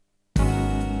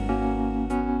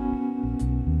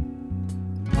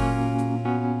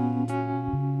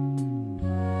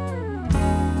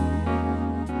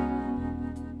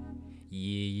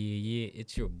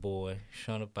It's your boy,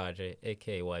 Sean Padre,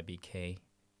 aka YBK,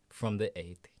 from the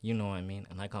 8th. You know what I mean?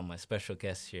 And I got my special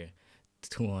guest here,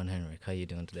 Tuan Henrik. How you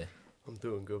doing today? I'm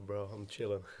doing good, bro. I'm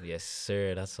chilling. Yes,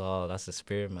 sir. That's all. That's the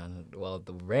spirit, man. Well,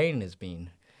 the rain has been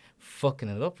fucking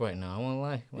it up right now. I won't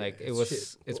lie. Yeah, Like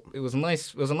it's shit. it was nice.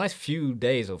 It was a nice few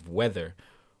days of weather,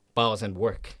 but I was in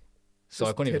work, so I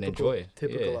Just couldn't even typical, enjoy it.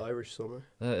 typical Yeah. Irish summer.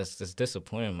 It's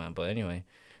disappointing, man. But anyway,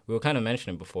 we were kind of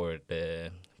mentioning before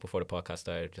the podcast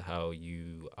started how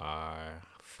you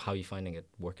finding it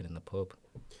working in the pub.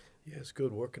 Yeah, it's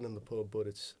good working in the pub, but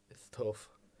it's tough.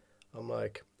 I'm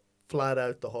like flat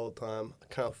out the whole time.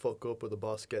 I can't fuck up or the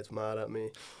boss gets mad at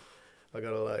me. I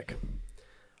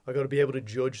gotta be able to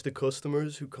judge the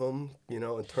customers who come,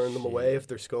 and turn them away if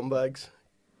they're scumbags.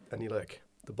 And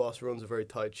the boss runs a very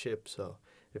tight ship, so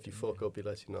if you fuck up, he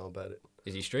lets you know about it.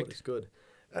 Is he But strict? it's good.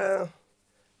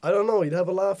 I don't know. He'd have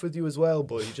a laugh with you as well,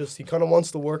 but he kind of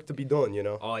wants the work to be done.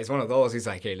 Oh, he's one of those. He's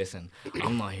like, hey, listen,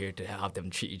 I'm not here to have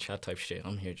them chitty chat type shit.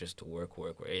 I'm here just to work.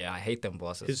 Yeah, I hate them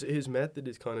bosses. His method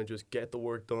is kind of just get the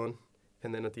work done,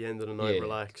 and then at the end of the night, Yeah.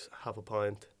 relax, have a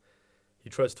pint. He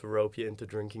tries to rope you into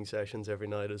drinking sessions every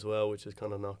night as well, which is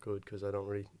kind of not good because I don't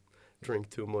really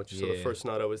drink too much. So the Yeah. first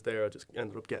night I was there, I just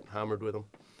ended up getting hammered with him.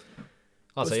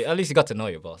 Also, at least you got to know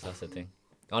your boss. That's the thing.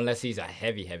 Unless he's a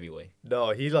heavyweight,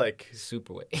 No,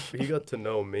 super weight. he got to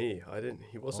know me. I didn't.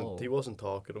 He wasn't. Oh. He wasn't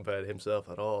talking about himself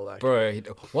at all. Bro,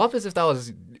 what happens if that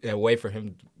was a way for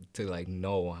him to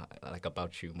know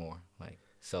about you more, like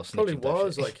self Probably snitching?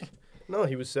 was no.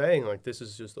 He was saying this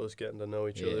is just us getting to know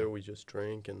each Yeah. other. We just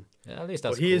drink and. Yeah, at least But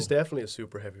that's he cool. is definitely a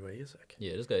super heavyweight. He's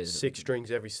Yeah, this guy is 6 drinks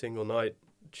every single night,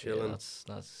 chilling. Yeah,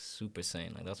 that's super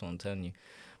sane. Like that's what I'm telling you.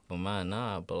 But man,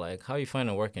 nah. But how you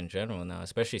finding work in general now,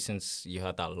 especially since you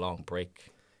had that long break?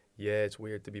 Yeah, it's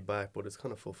weird to be back, but it's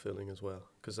kind of fulfilling as well.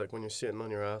 Because, when you're sitting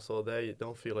on your ass all day, you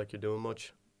don't feel like you're doing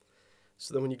much.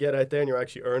 So then when you get out there and you're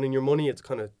actually earning your money, it's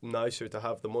kind of nicer to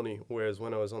have the money. Whereas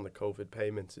when I was on the COVID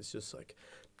payments, it's just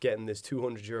getting this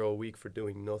 €200 a week for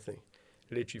doing nothing.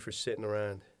 Literally for sitting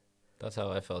around. That's how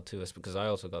I felt too. It's because I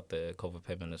also got the COVID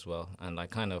payment as well, and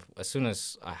kind of as soon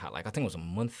as I had I think it was a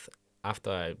month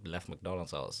after I left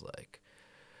McDonald's, I was like,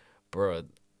 bro,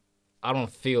 I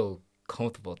don't feel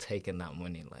comfortable taking that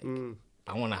money.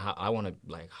 I want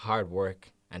to hard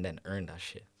work and then earn that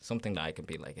shit. Something that I can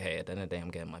be like, hey, at the end of the day,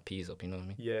 I'm getting my P's up. You know what I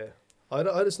mean? Yeah. I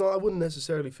wouldn't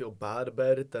necessarily feel bad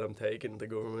about it that I'm taking the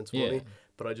government's money, Yeah.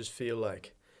 but I just feel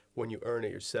like when you earn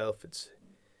it yourself, it's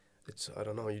I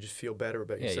don't know, you just feel better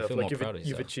about Yeah, you yourself. feel more proud of You've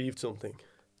yourself. achieved something.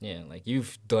 Yeah,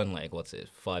 you've done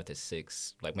 5 to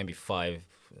 6, maybe 5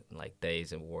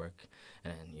 days of work,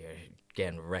 and you're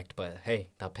getting wrecked. But hey,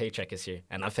 that paycheck is here,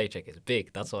 and that paycheck is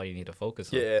big. That's all you need to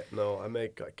focus on. Yeah, no, I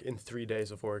make in 3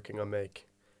 days of working, I make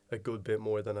a good bit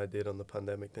more than I did on the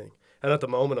pandemic thing. And at the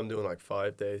moment, I'm doing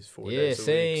 5 days, 4 Yeah, days a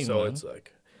same, week, so man. it's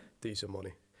decent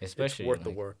money. Especially it's worth the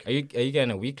work. Are you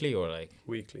getting a weekly or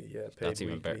Weekly, yeah, paid That's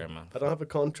even weekly. better, man. I don't have a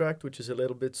contract, which is a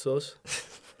little bit sus.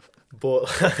 But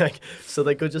so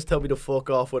they could just tell me to fuck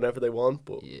off whenever they want.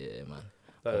 But Yeah, man.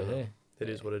 I don't But know. hey, It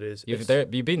is what it is. you've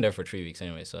been there for 3 weeks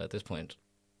anyway, so at this point,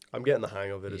 I'm getting the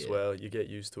hang of it as Yeah. well. You get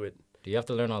used to it. do you have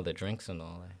to learn all the drinks and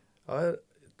all that?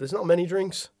 There's not many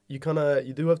drinks. You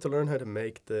do have to learn how to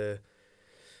make the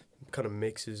kind of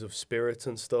mixes of spirits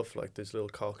and stuff. There's little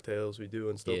cocktails we do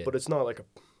and stuff. Yeah. But it's not a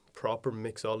proper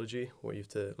mixology where you have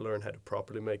to learn how to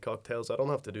properly make cocktails. I don't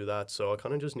have to do that, so I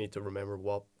kind of just need to remember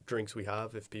what drinks we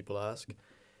have if people ask,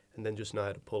 and then just know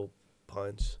how to pull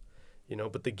pints,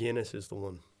 But the Guinness is the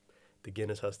one. The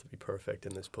Guinness has to be perfect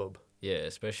in this pub. Yeah,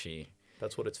 especially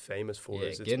That's what it's famous for. yeah,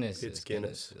 It's Guinness. It's is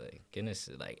Guinness. Guinness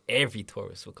is every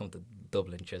tourist will come to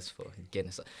Dublin just for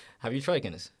Guinness. Have you tried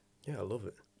Guinness? Yeah, I love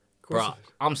it. Of course Bro,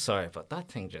 I'm sorry, but that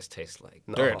thing just tastes like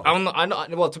No. dirt. I know.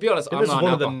 Well, to be honest, I'm Guinness not is an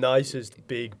one of the alcohol. nicest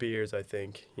big beers, I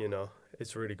think.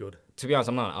 It's really good. To be honest,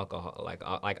 I'm not an alcohol.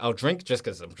 I'll drink just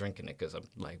because I'm drinking it. Because I'm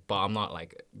but I'm not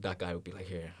that guy who'd be like,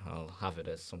 here, I'll have it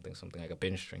as something like a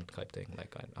binge drink type thing.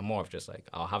 I'm more of just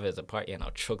I'll have it as a party and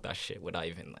I'll chug that shit without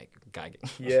even gagging.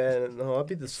 Yeah, no, I'd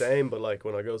be the same, but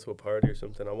when I go to a party or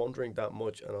something, I won't drink that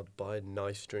much and I'll buy a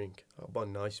nice drink. I'll buy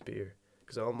nice beer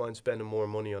because I don't mind spending more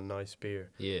money on nice beer.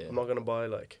 Yeah. I'm not going to buy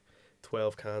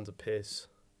 12 cans of piss.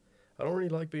 I don't really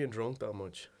like being drunk that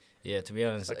much. Yeah, to be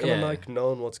honest, I kind of like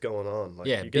knowing what's going on.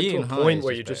 yeah, you get to being a high point is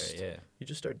where you better, you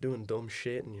just start doing dumb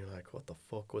shit and you're like, what the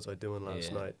fuck was I doing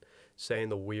last Yeah. night? Saying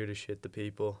the weirdest shit to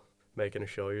people, making a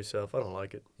show of yourself. I don't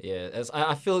like it. yeah.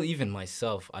 I feel even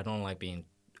myself, I don't like being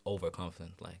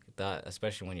overconfident like that,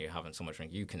 especially when you're having so much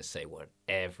drink. You can say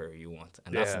whatever you want,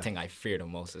 and that's the Yeah. thing I fear the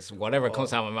most is whatever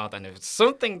comes out of my mouth, and if it's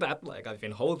something that I've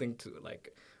been holding to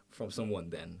from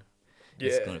someone, then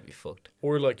it's Yeah. gonna be fucked.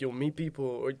 Or like you'll meet people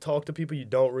or talk to people you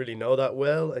don't really know that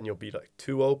well, and you'll be like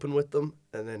too open with them,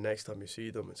 and then next time you see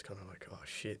them, it's kind of like, oh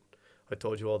shit, I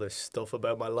told you all this stuff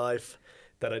about my life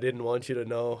that I didn't want you to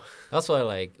know. That's why,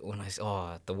 like, when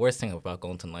the worst thing about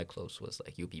going to nightclubs was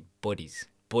like you'd be buddies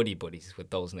with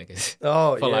those niggas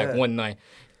Oh for yeah. like one night.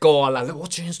 Go all out,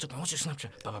 what's your Instagram, what's your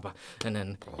Snapchat, blah blah blah, and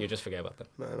then you just forget about them.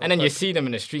 Man, And then you see them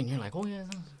in the street, and you're like, oh yeah.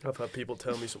 I've had people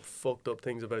tell me some fucked up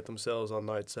things about themselves on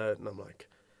nights out, and I'm like,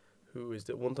 who is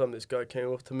that? One time this guy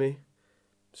came up to me,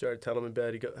 started telling me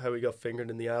about how he got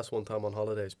fingered in the ass one time on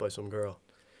holidays by some girl.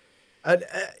 And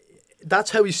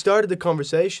that's how he started the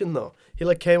conversation, though. He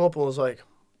like came up and was like,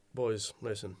 boys,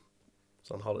 listen, I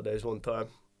was on holidays one time.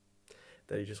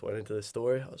 Then he just went into the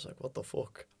story. I was like, what the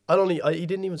fuck? He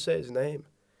didn't even say his name.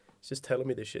 He's just telling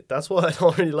me this shit. That's why I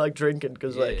don't really like drinking,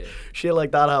 because like shit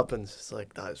like that happens. It's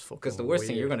like, that is fucking Because the worst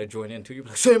thing you're weird. gonna join into, you're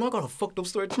like, Sam, I got a fucked up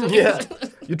story to tell you. Yeah.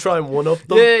 You try and one up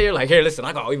them. Yeah, you're like, here, listen,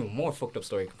 I got even more fucked up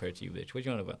story compared to you, bitch. What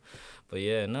you on about? But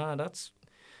yeah, nah, that's.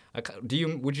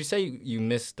 Would you say you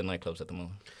miss the nightclubs at the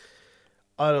moment?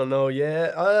 I don't know.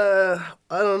 Yeah,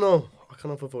 I don't know. I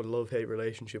kind of have a love-hate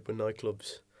relationship with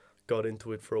nightclubs. Got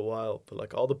into it for a while, but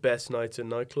like all the best nights in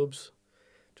nightclubs,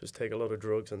 just take a lot of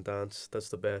drugs and dance. That's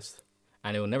the best.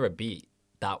 And it will never beat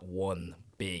that one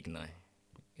big night.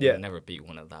 Yeah. It'll never beat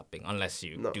one of that big, unless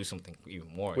you do something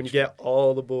even more. When you get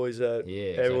all the boys out,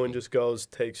 Yeah, everyone exactly. just goes,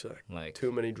 takes like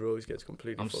too many drugs, gets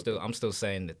completely. fucked up. I'm still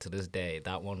saying that to this day,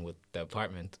 that one with the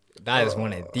apartment, that is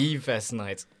one of the best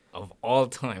nights of all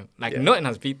time. Like nothing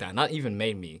has beat that. Not even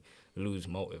made me lose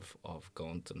motive of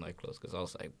going to nightclubs, because I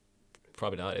was like,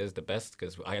 probably that is the best,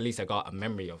 because at least I got a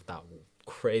memory of that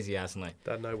crazy ass night.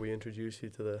 That night we introduced you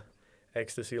to the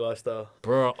ecstasy lifestyle.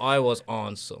 Bro, I was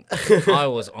on some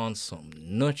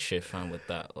nut shit, fam, with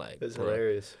that. Like, It's bro.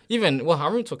 hilarious. Even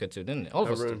Harun took it too, didn't it? All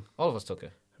of us took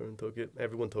it. Everyone took it.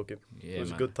 Everyone took it. Yeah, It was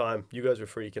man. a good time. You guys were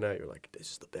freaking out. You're like,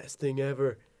 this is the best thing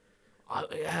ever.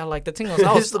 Yeah, like the thing was, I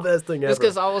This was is the best thing It's ever.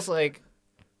 because I was like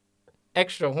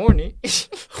extra horny,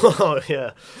 Oh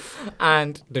yeah.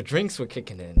 and the drinks were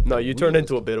kicking in. No, you The turned weed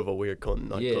into a bit of a weird cunt in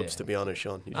nightclubs, Yeah. to be honest,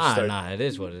 Sean. You just Nah, it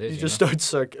is what it is. You just start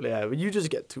circling. Yeah, but you just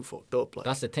get too fucked up. Like,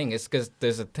 That's the thing. It's because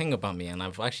there's a thing about me, and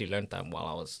I've actually learned that while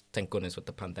I was, thank goodness, with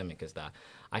the pandemic, is that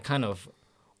I kind of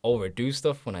overdo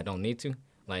stuff when I don't need to.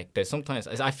 Like, there's sometimes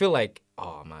I feel like,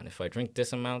 oh man, if I drink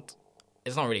this amount,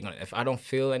 it's not really gonna. If I don't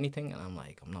feel anything, and I'm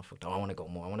like, I'm not fucked up. I want to go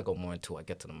more. I want to go more until I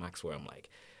get to the max where I'm like,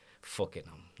 fuck it.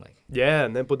 I'm like, yeah,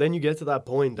 and then you get to that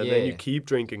point, and then you Yeah. keep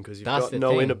drinking because you've that's got the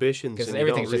no thing. inhibitions, Because and you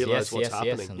everything's don't just realize yes, what's yes,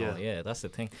 happening. yes, and yeah. all. Yeah, that's the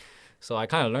thing. So I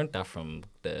kind of learned that from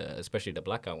especially the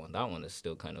blackout one. That one is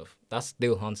still that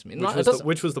still haunts me.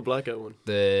 Which was the blackout one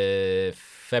the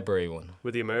February one.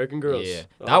 with the American girls? Yeah,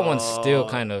 that one's still Oh,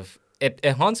 kind of it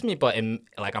haunts me, but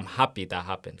like I'm happy that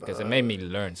happened because it made me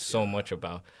learn so much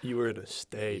about. You were in a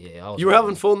state. Yeah, I was you were really-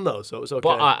 having fun though, so it was okay.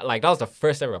 But like that was the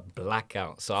first ever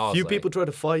blackout, so I was Few like, people tried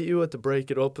to fight you, had to break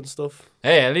it up and stuff.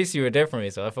 hey, at least you were there for me,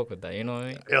 so I fuck with that. You know what I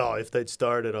mean? Yeah, if they'd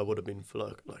started, I would have been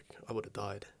like I would have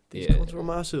died. These Yeah. cunts were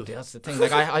massive. Yeah, that's the thing.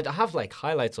 Like I have like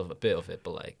highlights of a bit of it,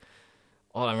 but like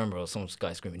all I remember was some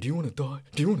guy screaming, "Do you want to die?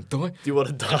 Do you want to die?" Do you want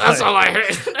to die? That's all I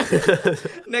heard.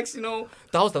 Next, you know,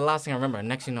 that was the last thing I remember.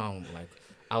 Next, you know, I'm like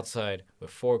outside with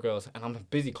 4 girls, and I'm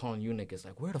busy calling you niggas.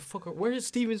 Like, where is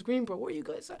Stevens Green, bro? Where you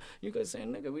guys at? You guys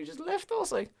saying, nigga, we just left. I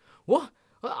was like, what?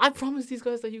 Well, I promised these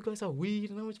guys that you guys have weed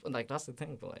and everything. Like, that's the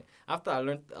thing. But like, after I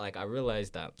learned, like, I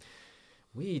realized that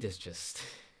weed is just,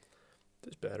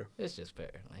 It's better. it's just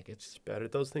better. Like, it's Better.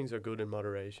 Those things are good in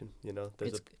moderation. You know,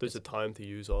 there's a time to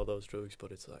use all those drugs,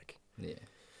 but it's like yeah,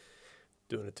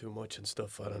 doing it too much and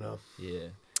stuff. I don't know. yeah.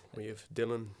 We have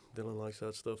Dylan likes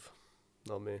that stuff.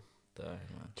 Not me. Die,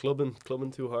 man.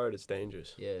 Clubbing too hard, it's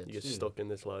dangerous. Yeah, You get true. stuck in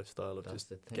this lifestyle of That's just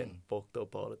the thing. getting fucked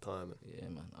up all the time. Yeah,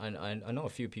 man. I know a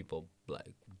few people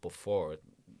like before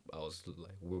I was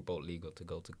like we were both legal to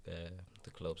go to the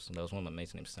clubs, and there was one of my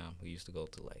mates named Sam who used to go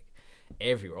to like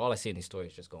everywhere. All I see in these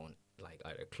stories is just going like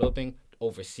either clubbing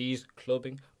overseas,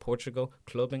 clubbing Portugal,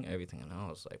 clubbing everything. And I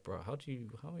was like, bro, how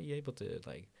are you able to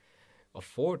like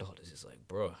afford all this? It's like,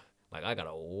 bro. Like, I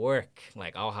gotta work.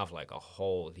 Like, I'll have, like,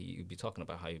 he'd be talking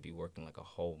about how he'd be working, like, a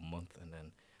whole month, and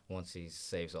then once he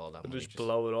saves all that money... Just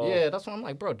blow it all. Yeah, that's what I'm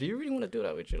like, bro, do you really want to do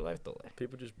that with your life, though? Like,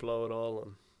 People just blow it all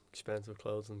on expensive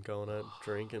clothes and going out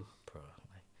drinking. bro,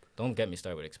 like, don't get me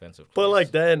started with expensive But clothes.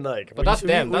 like then, like, But that's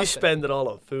them, we that's spend it all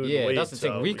on food. yeah, and weed, that's the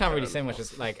thing. so We can't really can't. say much.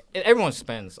 It's like, everyone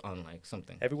spends on, like,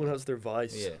 something. Everyone has their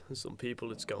vice. Yeah. And some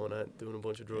people, it's going out doing a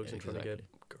bunch of drugs Yeah, and trying to get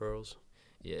girls,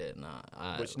 Yeah,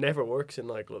 nah. which never works in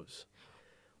nightclubs.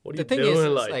 What are the you thing doing?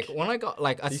 is, like, like, when I got,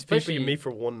 like, these people especially... you meet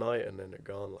for one night and then they're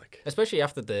gone. Like, Especially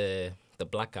after the the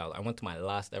blackout, I went to my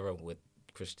last ever with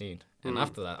Christine, and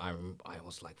after that, I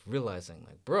was like realizing,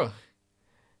 like, bro,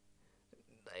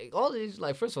 like all these,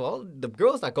 like, first of all, the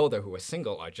girls that go there who are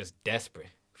single are just desperate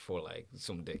for like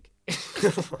some dick,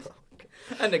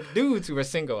 and the dudes who are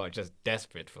single are just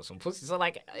desperate for some pussy. So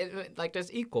like, like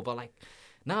there's equal, but like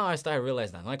now I started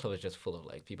realizing that nightclub is just full of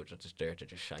like people just there to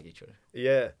just shag each other.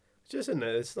 Yeah. Just in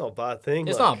it, it's not a bad thing.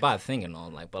 It's like, not a bad thing and all,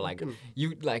 like, but like fucking-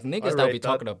 you like I niggas that rate be that.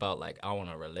 talking about like I want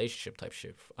a relationship type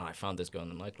shit. And I found this girl in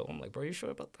the nightclub. I'm like, bro, you sure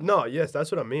about that? No, yes,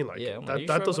 that's what I mean. Like, Yeah, I'm like, that, you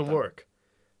that sure doesn't about that? work.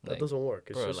 That Like, doesn't work.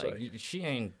 It's bro, just like like she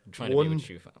ain't trying to be one with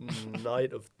you, fam.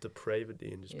 night of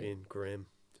depravity and just Yeah. being grim,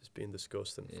 just being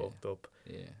disgusting, Yeah. fucked up,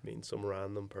 Yeah, meeting some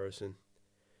random person,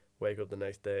 wake up the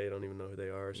next day, don't even know who they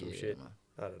are or some yeah, shit. man.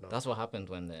 I don't know. That's what happened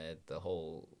when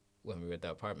when we were at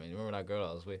the apartment. You remember that girl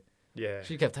I was with? Yeah.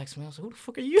 She kept texting me. I was like, who the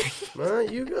fuck are you?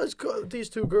 Man, you guys, these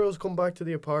two girls come back to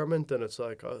the apartment, and it's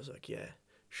like, I was like, yeah,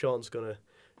 Sean's gonna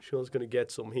get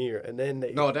some here, and then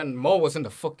they, No, then Mo was in the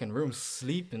fucking room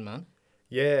sleeping, man.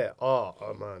 yeah,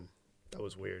 oh man, that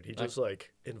was weird. He just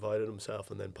like invited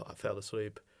himself and then fell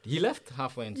asleep. He left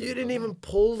halfway into. You the didn't building. even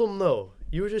pull them though.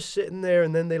 You were just sitting there,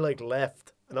 and then they like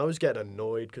left, and I was getting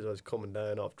annoyed because I was coming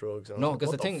down off drugs. And I was No, like,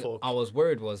 because what the thing fuck? I was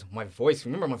worried was my voice.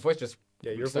 Remember, my voice just.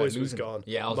 Yeah, your started voice was losing it. gone.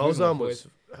 Yeah, I was losing my Malzahn voice.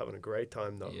 was having a great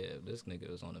time though. Yeah, this nigga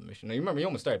was on a mission. Now, you remember, you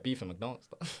almost started beefing McDonald's.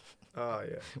 Ah,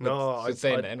 yeah. No,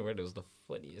 saying the N word was the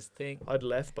funniest thing. I'd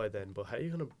left by then, but how are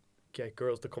you gonna get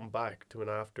girls to come back to an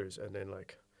afters and then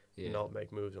like Yeah, not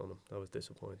make moves on them? That was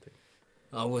disappointing.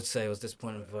 I would say it was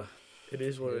disappointing, but It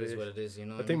is what it it is is. what it is. You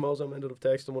know. I think Malzahn ended up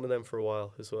texting one of them for a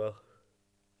while as well.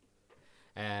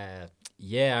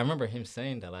 Yeah, I remember him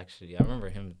saying that actually. I remember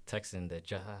him texting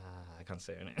I can't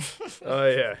say her name. Oh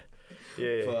yeah,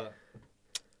 yeah. But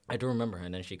I do remember her,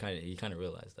 and then he kind of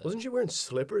realized that. Wasn't she wearing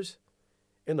slippers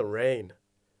in the rain?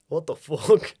 What the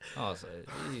fuck? I was like,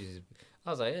 "Jeez." I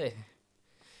was like, hey,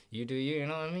 you do you, you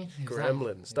know what I mean?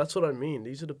 Gremlins. That's what I mean.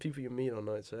 These are the people you meet on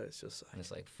nights out. It's just And it's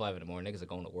like 5 in the morning. Niggas are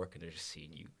going to work and they're just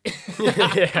seeing you.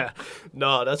 like, yeah.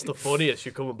 No, that's the funniest.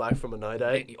 You're coming back from a night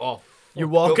out. Oh, You're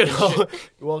fucked walking up and home.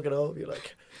 shit. You're walking home. You're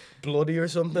like bloody or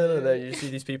something, and then you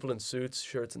see these people in suits,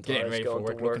 shirts, and Getting ties ready for going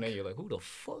work, to work. looking at you like, who the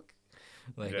fuck?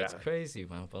 Like, it's Yeah. crazy,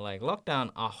 man. But, like,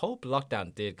 lockdown, I hope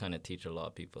lockdown did kind of teach a lot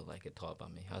of people, like, it taught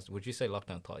about me. Would you say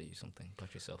lockdown taught you something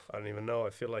about yourself? I don't even know. I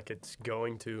feel like it's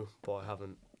going to, but I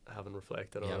haven't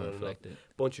reflected You on haven't it. reflected.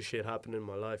 Bunch of shit happened in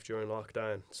my life during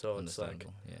lockdown, so it's like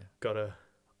Understandable, yeah. gotta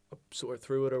sort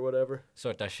through it or whatever.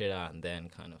 Sort that shit out, and then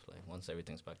kind of, like, once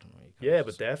everything's back to normal. you kind Yeah, of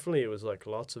but just- definitely it was like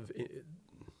lots of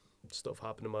stuff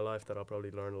happened in my life that I'll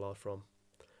probably learn a lot from,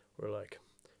 or like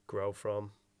grow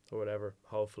from, or whatever.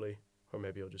 Hopefully, or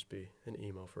maybe I'll just be an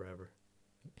emo forever.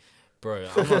 Bro,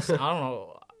 I don't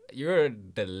know. You're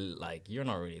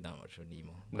not really that much of an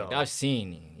emo. Like, No. I've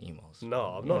seen emos. No,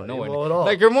 I'm You're not nowhere emo near- at all.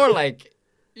 Like, you're more like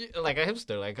a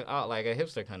hipster, like a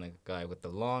hipster kind of guy with the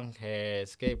long hair,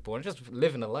 skateboard, just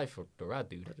living the life of the rad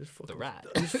dude. I just The fucking, rad.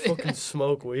 I just fucking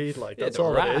smoke weed. Like Yeah, that's the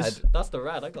all rad. it is. That's the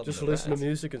rad. I call Just them the listen rads. to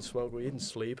music and smoke weed and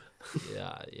sleep.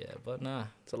 Yeah, but nah.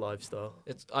 It's a lifestyle.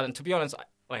 It's and to be honest,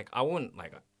 I wouldn't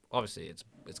like. Obviously,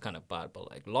 it's kind of bad, but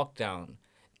like lockdown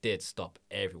did stop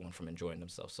everyone from enjoying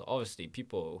themselves. So obviously,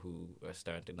 people who are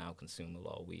starting to now consume a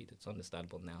lot of weed, it's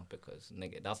understandable now because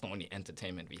nigga, that's the only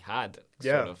entertainment we had.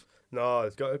 Yeah. Sort of. No,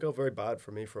 it got very bad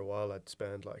for me for a while. I'd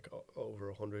spend like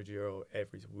over €100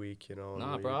 every week, you know. on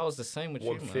Nah, weed. bro, I was the same with you,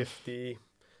 man. 150,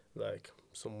 like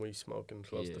some weeks smoking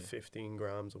close to Yeah. 15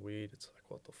 grams of weed. It's like,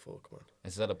 what the fuck, man?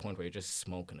 It's at a point where you're just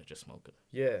smoking it, just smoking.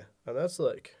 Yeah, and that's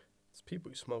like, it's people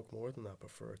who smoke more than that,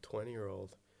 but for a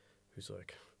 20-year-old who's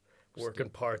like working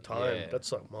part time, yeah.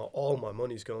 that's like all my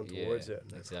money's going towards Yeah, it.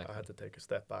 And exactly. I had to take a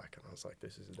step back, and I was like,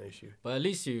 this is an issue. But at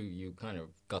least you kind of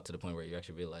got to the point where you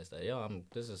actually realized that,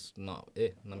 this is not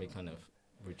it. Let me kind of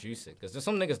reduce it. Because there's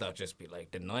some niggas that'll just be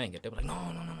like denying it. They'll be like, no.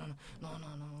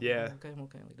 Yeah. I'm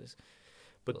okay like this.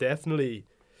 But definitely,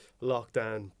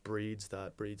 lockdown breeds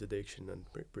addiction and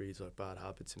breeds like bad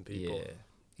habits in people. Yeah.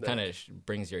 It kind of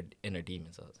brings your inner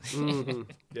demons out. Mhm,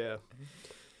 yeah,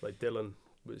 like Dylan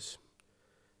was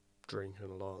drinking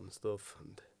a lot and stuff,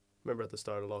 and remember at the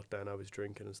start of lockdown I was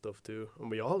drinking and stuff too,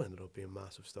 and we all ended up being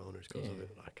massive stoners because of Yeah.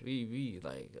 it. Like, we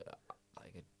like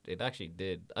it actually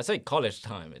did. I say college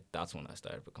time. That's when I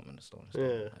started becoming a stoner.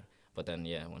 Yeah. Like, but then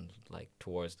when like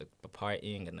towards the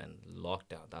partying and then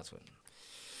lockdown, that's when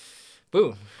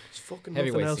boom. it's fucking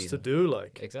Heavyweight nothing else season. to do.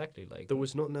 Like, Exactly. Like there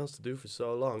was nothing else to do for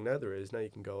so long. Now there is. Now you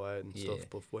can go out and Yeah. stuff.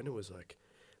 But when it was like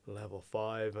level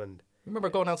 5 and remember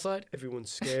going outside?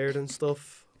 everyone's scared and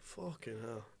stuff, fucking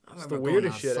hell. I It's remember the going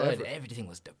weirdest shit outside, ever. everything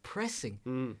was depressing.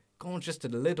 Mm. going just to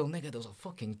the little nigga. There was a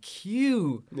fucking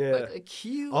queue. Yeah. Like a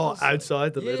queue. Oh, I was like,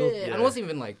 outside the little? Yeah. Yeah. And it wasn't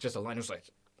even like just a line. It was like,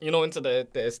 into the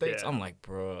estates. Yeah. I'm like,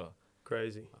 bro.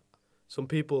 Crazy. Some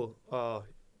people,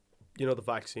 the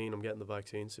vaccine. I'm getting the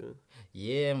vaccine soon.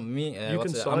 Yeah, me. You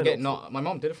what's can it? sign I'm up getting for no. My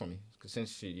mom did it for me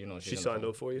since she She signed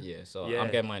up for you? Yeah, so Yeah.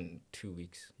 I'm getting mine in 2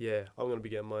 weeks. Yeah, I'm gonna be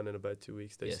getting mine in about 2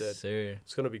 weeks. They Yes, said sir.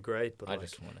 it's gonna be great, but I like,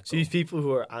 just want to see these people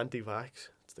who are anti-vax.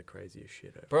 It's the craziest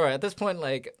shit ever. bro. At this point,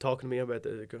 like, Talking to me about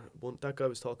that guy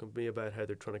was talking to me about how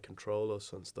they're trying to control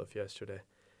us and stuff yesterday,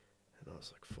 and I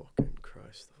was like, fucking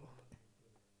Christ.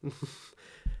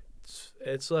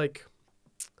 It's like,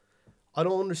 I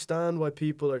don't understand why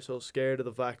people are so scared of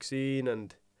the vaccine,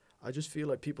 and I just feel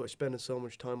like people are spending so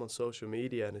much time on social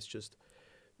media, and it's just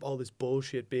all this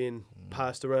bullshit being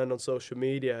passed around on social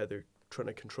media. They're trying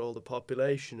to control the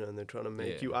population, and they're trying to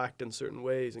make you act in certain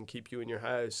ways and keep you in your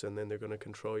house, and then they're going to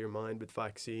control your mind with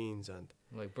vaccines. And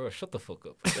like, bro, shut the fuck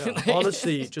up. yeah,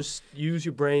 honestly, just use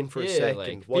your brain for a second.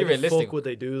 like, Why be the realistic. fuck would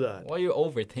they do that? Why are you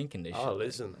overthinking this shit? Oh, like,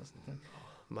 listen. that's the thing.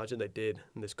 Imagine they did,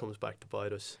 and this comes back to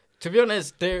bite us. To be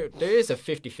honest, there is a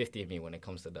 50-50 in me when it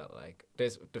comes to that. Like,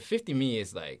 there's the 50 me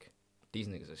is like, these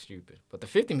niggas are stupid, but the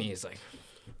 50 me is like,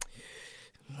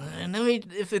 man, I mean,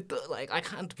 if it like, I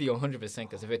can't be 100%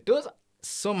 because if it does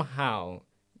somehow,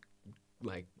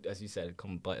 like as you said,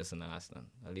 come bite us in the ass, then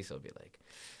at least I'll be like,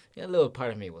 yeah, a little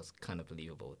part of me was kind of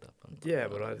believable with that one. Yeah,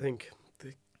 but I think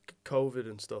the COVID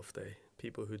and stuff,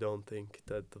 people who don't think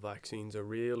that the vaccines are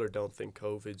real or don't think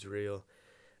COVID's real,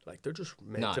 like they're just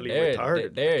mentally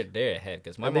retarded. They're ahead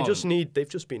because my and mom. they've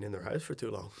just been in their house for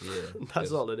too long. Yeah,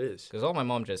 That's all it is. Because all my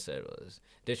mom just said was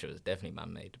this shit was definitely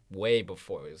man-made way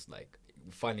before it was like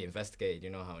finally investigated. You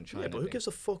know how in China. Yeah, but who gives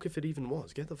a fuck if it even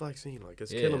was? Get the vaccine. Like,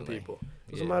 it's Yeah, killing like, people.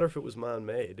 Doesn't yeah. matter if it was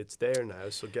man-made. It's there now,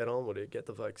 so get on with it. Get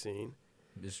the vaccine.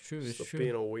 It's true. It's Stop true.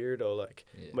 being a weirdo. Like,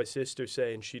 Yeah. my sister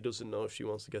saying she doesn't know if she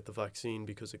wants to get the vaccine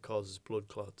because it causes blood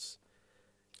clots.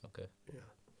 Okay. Yeah.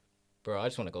 Bro, I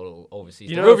just want to go overseas.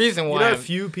 You The know, real reason why you know I'm- a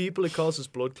few people it causes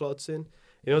blood clots in?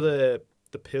 You know the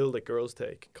pill that girls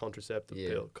take, contraceptive Yeah.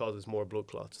 pill, causes more blood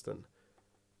clots than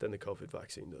the COVID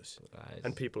vaccine does. Guys,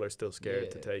 And people are still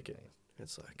scared to yeah, take it. like,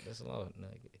 It's like, there's a lot.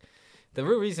 Like, the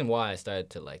real reason why I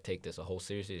started to like take this a whole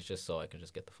seriously is just so I can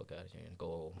just get the fuck out of here and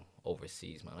go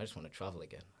overseas, man. I just want to travel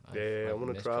again. I want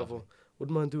to miss travel. traveling.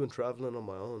 Wouldn't mind doing traveling on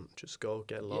my own. Just go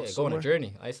get lost Yeah, go on somewhere. a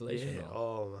journey, isolation. Yeah. man.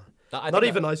 Oh man. I Not think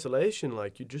even isolation.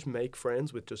 Like, you just make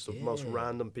friends with just the most Yeah.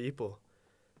 random people.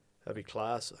 That'd be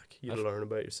class. Like, you learn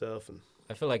about yourself and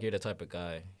I feel like you're the type of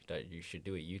guy that you should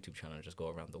do a YouTube channel and just go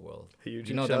around the world. a YouTube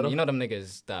You know channel. them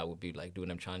niggas that would be like doing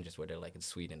them challenges where they're like in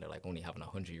Sweden, they're like only having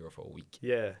 €100 for a week,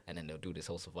 Yeah. and then they'll do this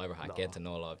whole survivor hack, No. get to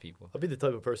know a lot of people. I'd be the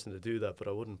type of person to do that, but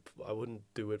I wouldn't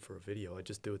do it for a video. I'd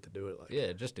just do it to do it. Like,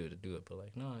 Yeah, just do it. But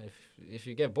like, no, if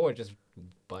you get bored, just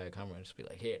buy a camera and just be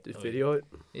like, here. just oh, video it.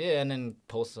 Yeah, and then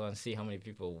post it and see how many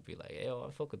people will be like, hey, yo,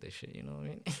 I fuck with this shit. You know what I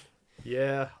mean?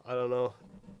 Yeah, I don't know.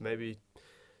 Maybe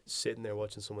sitting there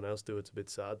watching someone else do it's a bit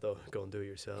sad though. Go and do it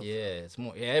yourself. Yeah, it's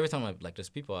more. Yeah, every time I like, there's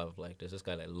people I've like, there's this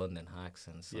guy like London Hacks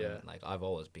and some, Yeah. like I've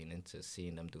always been into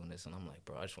seeing them doing this, and I'm like,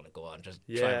 bro, I just want to go out and just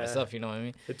try Yeah. it myself. You know what I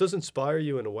mean? It does inspire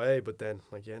you in a way, but then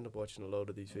like you end up watching a load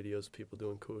of these videos of people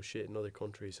doing cool shit in other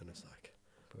countries, and it's like,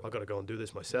 Bro. I gotta go and do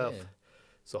this myself. Yeah.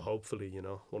 So hopefully, I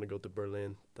want to go to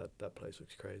Berlin. That place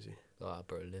looks crazy.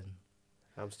 Berlin,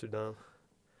 Amsterdam.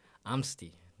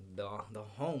 Amsti, the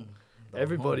home. The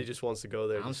Everybody home. just wants to go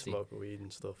there to Amsti. smoke weed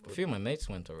and stuff. A But few of my mates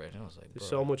went already. I was like, there's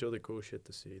bro, so much other cool shit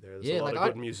to see there. There's Yeah, a lot like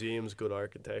of good museums, good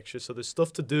architecture. So there's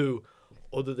stuff to do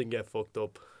other than get fucked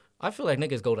up. I feel like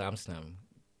niggas go to Amsterdam,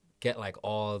 get like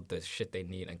all the shit they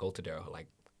need, and go to their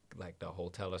like the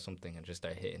hotel or something, and just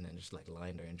start hitting and just like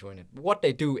lying there enjoying it. What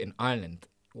they do in Ireland,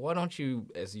 why don't you,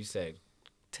 as you said,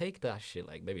 take that shit,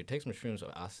 like maybe take some shrooms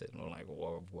or acid or like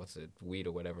what's it, weed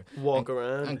or whatever, Walk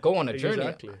around. and go on a journey.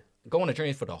 Exactly. Go on a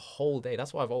journey for the whole day.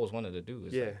 That's what I've always wanted to do.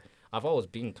 Is Yeah. like, I've always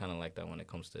been kind of like that when it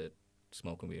comes to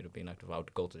smoking weed or being active. I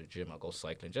would go to the gym, I'll go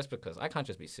cycling, just because I can't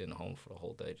just be sitting home for the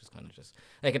whole day. Just kind of just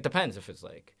like, it depends if it's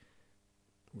like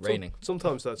raining.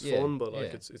 Sometimes that's Yeah, fun, but like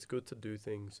yeah. it's good to do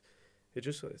things. It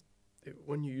just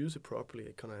when you use it properly,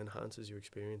 it kind of enhances your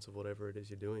experience of whatever it is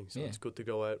you're doing. So Yeah. it's good to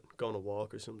go out, go on a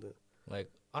walk or something.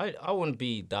 Like I wouldn't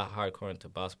be that hardcore into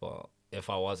basketball if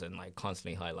I wasn't like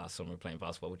constantly high last summer playing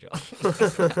basketball with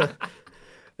y'all.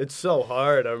 It's so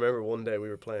hard. I remember one day we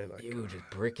were playing. Like, You were just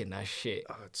bricking that shit.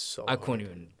 oh, it's so. I hard. couldn't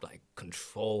even like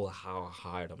control how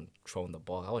hard I'm throwing the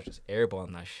ball. I was just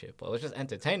airballing that shit, but it was just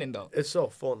entertaining though. It's so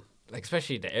fun. Like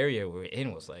especially the area we were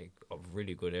in was like a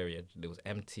really good area. There was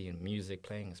empty and music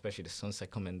playing, especially the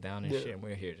sunset coming down and Yeah. shit. And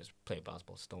we're here just playing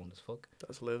basketball, stoned as fuck.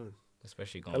 That's living.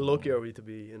 especially going How lucky home. are we to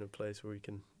be in a place where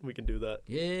we can do that?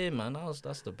 Yeah, man,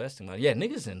 that's the best thing, man. Yeah,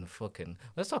 niggas in fucking.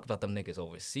 Let's talk about them niggas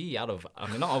overseas. I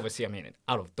mean, not overseas. I mean,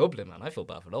 out of Dublin, man. I feel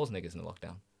bad for those niggas in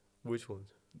lockdown, Which ones?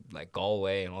 like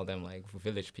Galway and all them like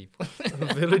village people.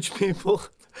 Village people,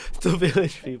 the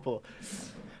village people,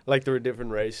 like they're a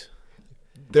different race.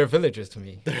 They're villagers to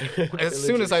me. As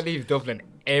soon as I Villagers. leave Dublin,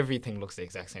 everything looks the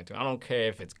exact same to me. I don't care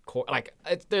if it's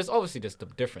there's obviously just a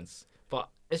difference, but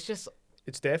it's just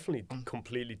It's definitely a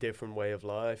completely different way of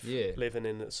life. Yeah. Living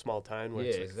in a small town where Yeah,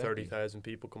 it's like exactly. 30,000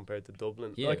 people compared to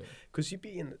Dublin. yeah, Like, because you'd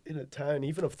be in a town,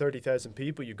 even of 30,000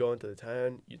 people, you go into the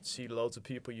town, you'd see loads of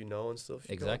people you know and stuff.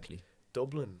 You go, exactly.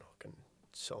 Dublin, fucking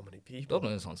so many people.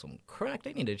 Dublin is on some crack.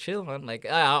 They need to chill, man. Like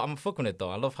I'm fucking it though.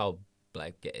 I love how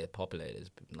like populated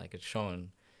is. Like it's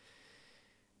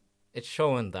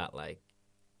showing that like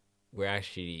we're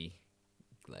actually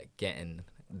like getting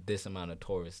this amount of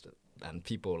tourists and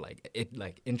people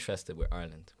like interested with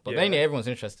Ireland. But Yeah. mainly everyone's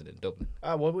interested in Dublin.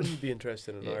 Why wouldn't you be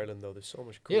interested in Yeah. Ireland, though? There's so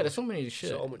much cool Yeah, there's so many shit.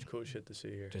 so much cool shit to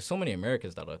see here. There's so many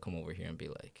Americans that'll come over here and be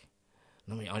like,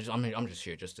 I mean, I'm just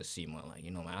here just to see my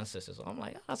my ancestors. I'm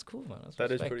like, oh, that's cool, man. That's That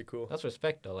is respect. pretty cool. That's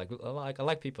respect though. I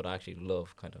like people that actually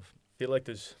love kind of. I feel like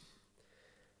there's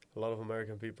a lot of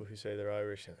American people who say they're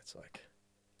Irish, and it's like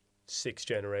 6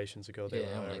 generations ago they Yeah,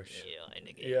 were I'm like, Irish. yeah,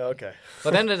 nigga. Yeah, okay.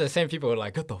 But then there's the same people who are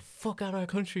like, get the fuck out of our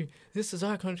country. This is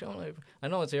our country. I'm like, I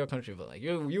know it's your country, but like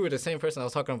you were the same person I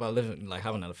was talking about living like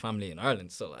having a family in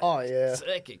Ireland. So like, Oh, yeah.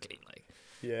 psychically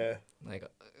Yeah.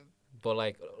 but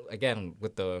like again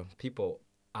with the people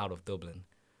out of Dublin,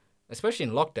 especially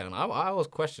in lockdown, I always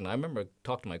question. I remember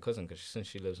talking to my cousin because since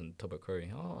she lives in Tubbercurry,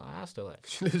 I asked her like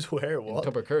She lives where? in What?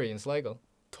 Tubbercurry in Sligo.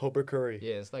 Tubbercurry.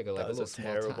 Yeah, it's like a That is little a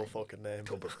small terrible town. fucking name.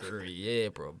 Tubbercurry, yeah,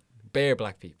 bro. Bare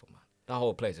black people, man. That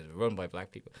whole place is run by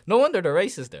black people. No wonder the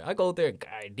racists there. I go there,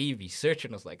 guy DV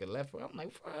searching us like a left. I'm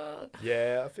like, fuck.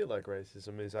 Yeah, I feel like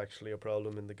racism is actually a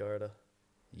problem in the Garda.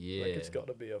 Yeah, Like, it's got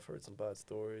to be. I've heard some bad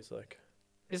stories. Like,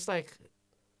 it's like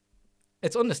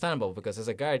it's understandable because as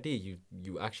a Gardaí,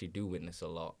 you actually do witness a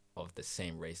lot of the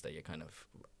same race that you kind of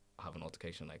have an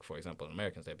altercation. Like for example,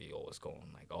 Americans they'd be always going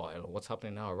like, "Oh, what's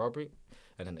happening now? A robbery,"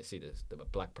 and then they see the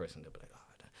black person, they'll be like, "Oh."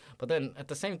 But then at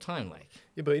the same time, like,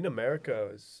 yeah, but in America,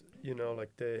 is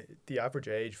like the average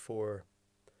age for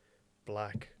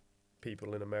black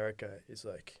people in America is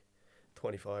like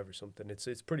 25 or something.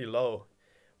 It's pretty low,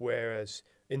 whereas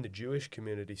in the Jewish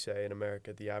community, say in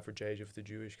America, the average age of the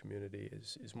Jewish community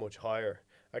is much higher.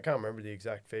 I can't remember the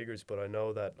exact figures, but I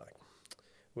know that like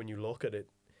when you look at it,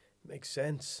 it makes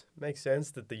sense. It makes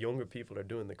sense that the younger people are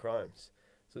doing the crimes.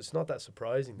 So it's not that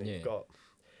surprising that Yeah. you've got.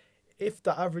 If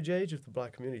the average age of the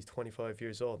black community is 25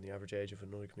 years old and the average age of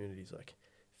another community is like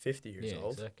 50 years yeah,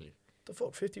 old, exactly. the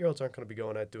fuck 50-year-olds aren't going to be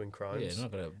going out doing Yeah, crimes. they're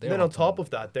not gonna. And They then don't on have top time. of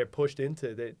that, they're pushed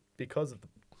into they because of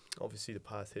obviously the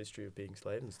past history of being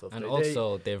slaves and stuff. And they,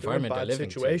 also the they're in environment they're bad living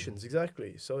situations,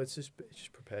 exactly. So it just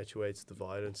perpetuates the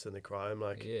violence and the crime. to.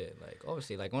 Like, Yeah, like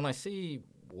obviously, like when I see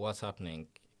what's happening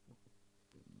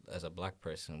as a black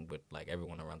person with like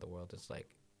everyone around the world, it's like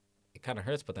it kind of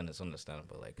hurts, but then it's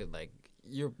understandable. Like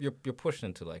you're pushed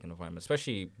into like an environment,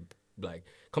 especially like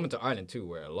coming to Ireland too,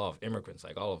 where a lot of immigrants,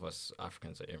 like all of us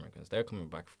Africans are immigrants. They're coming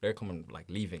back. They're coming like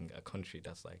leaving a country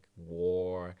that's like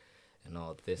war and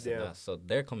all this Yeah. and that. So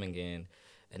they're coming in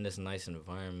this nice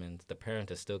environment. The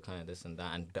parent is still kind of this and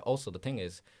that, and also the thing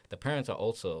is the parents are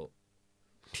also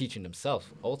teaching themselves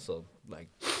also like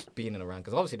being in around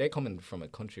because obviously they're coming from a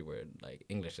country where like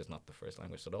English is not the first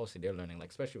language, so obviously they're learning, like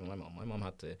especially with my mom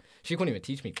had to, she couldn't even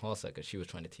teach me Xhosa because she was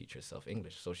trying to teach herself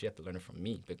English, so she had to learn it from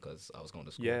me because I was going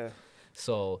to school. yeah,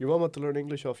 So your mum had to learn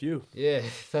English off you. yeah,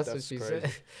 that's what That's she crazy.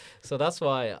 said. So that's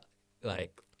why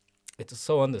like it's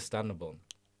so understandable,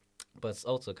 but it's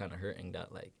also kind of hurting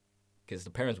that like because the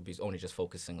parents would be only just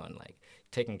focusing on like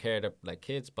taking care of their like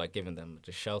kids by giving them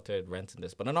the shelter, rent, and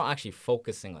this, but they're not actually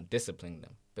focusing on disciplining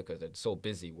them because they're so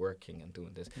busy working and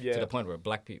doing this Yeah. to the point where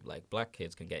black people, like black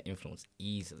kids, can get influenced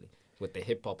easily with the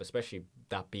hip hop, especially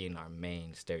that being our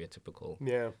main stereotypical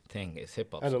Yeah, thing is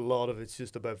hip hop. and a lot of it's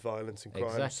just about violence and crime.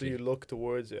 So Exactly. you look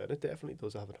towards it, and it definitely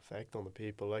does have an effect on the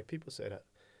people. Like people say that,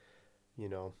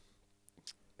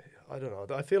 I don't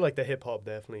know. I feel like the hip hop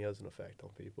definitely has an effect on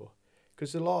people.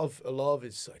 Because a lot of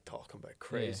it's like talking about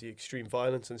crazy extreme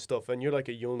violence and stuff, and you're like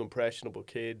a young impressionable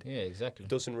kid, Yeah, exactly.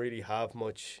 doesn't really have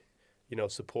much,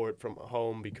 support from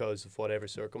home because of whatever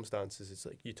circumstances. It's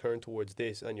like you turn towards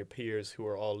this and your peers who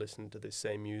are all listening to this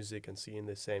same music and seeing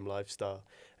this same lifestyle,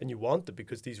 and you want it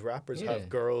because these rappers Yeah. have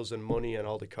girls and money and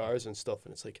all the cars and stuff,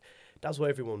 and it's like that's what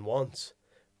everyone wants.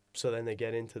 So then they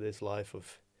get into this life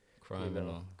of Crime and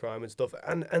all. crime and stuff,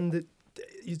 and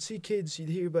you'd see kids, you'd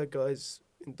hear about guys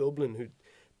in Dublin who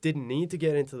didn't need to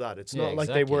get into that. It's Yeah, not like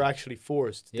they were exactly. actually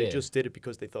forced. They Yeah. just did it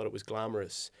because they thought it was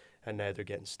glamorous, and now they're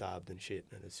getting stabbed and shit,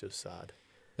 and it's just sad.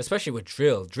 Especially with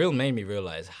drill. Drill made me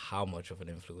realize how much of an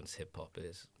influence hip hop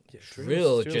is. Yeah,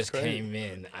 Drill drill's just crazy. came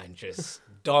in and just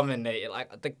dominated.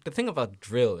 Like the thing about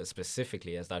drill is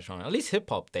specifically as that genre, at least hip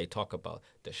hop, they talk about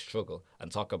the struggle and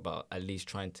talk about at least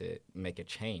trying to make a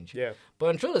change. Yeah. But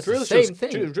in drill, it's Drill's the same just-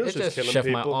 thing. drill's It's just just killing chef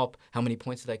my people. up. How many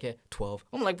points did I get? 12.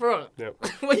 I'm like, bro, Yeah.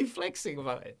 what are you flexing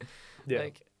about it? Yeah.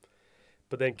 Like,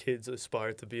 But then kids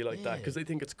aspire to be like that Yeah. because they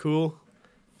think it's cool.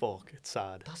 Fuck, it's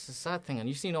sad. that's the sad thing. And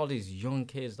you've seen all these young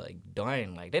kids like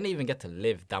dying. Like, they didn't even get to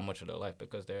live that much of their life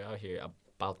because they're out here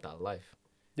about that life.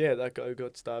 Yeah, that guy who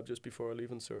got stabbed just before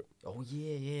leaving cert. Oh,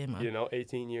 yeah, man. You know,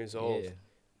 18 years old. Yeah.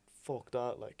 Fuck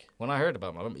that, like. When I heard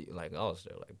about him, like I was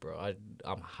there, like, bro,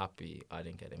 I'm happy I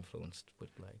didn't get influenced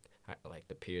with like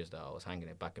the peers that I was hanging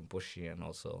it back in Bushy, and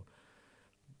also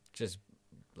just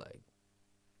like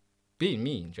being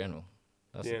me in general.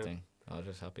 That's Yeah. the thing. I was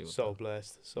just happy with So that.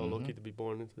 blessed, so Mhm. lucky to be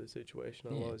born into the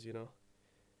situation I Yeah. was, you know.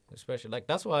 Especially like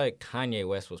that's why Kanye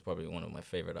West was probably one of my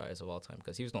favorite artists of all time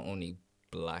because he was the only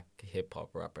black hip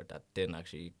hop rapper that didn't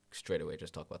actually straight away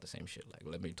just talk about the same shit. Like,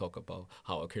 let me talk about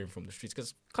how I came from the streets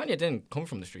because Kanye didn't come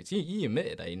from the streets. He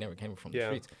admitted that he never came from the Yeah.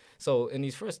 streets. So in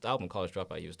his first album, College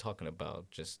Dropout, he was talking about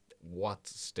just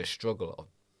what's the struggle of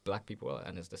black people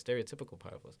and it's the stereotypical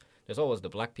part of us. There's always the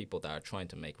black people that are trying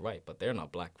to make right, but they're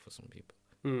not black for some people.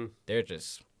 Mm. They're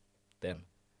just them.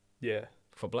 Yeah.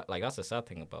 For black, like that's the sad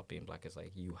thing about being black is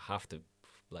like you have to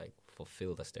like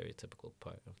fulfill the stereotypical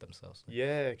part of themselves.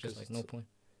 Yeah, because Just like no point.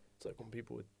 it's like when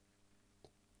people would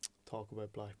talk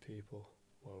about black people,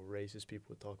 well, racist people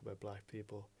would talk about black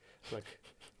people, like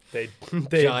they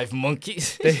Jive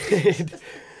monkeys.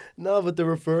 no, but they're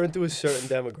referring to a certain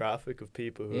demographic of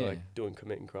people who are Yeah. like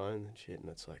committing crimes and shit, and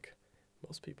it's like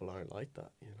most people aren't like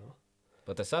that, you know.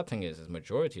 But the sad thing is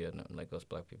majority of them, like us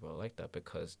black people are like that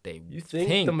because they You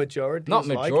think the majority not is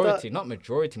like majority, that? not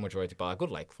majority, but a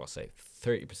good like for say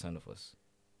 30% of us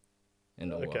in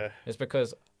the world. Okay. It's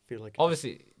because I feel like obviously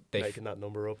you're they. making that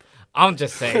number up. I'm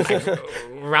just saying, like,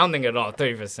 rounding it off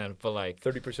 30%, but like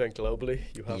 30% globally.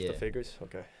 You have the Yeah. figures.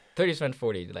 Okay. 30%,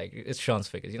 40, like it's Sean's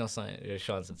figures, you know,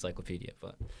 Sean's encyclopedia.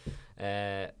 But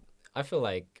I feel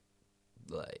like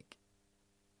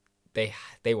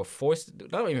they were forced to do,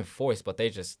 not even forced, but they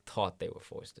just thought they were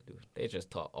forced to do. They just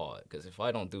thought, oh, because if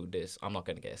I don't do this, I'm not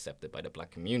gonna get accepted by the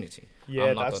black community. Yeah,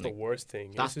 I'm not that's the gonna- worst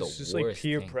thing. that's It's the just like worst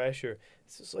peer thing. pressure.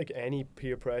 It's just like any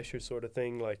peer pressure sort of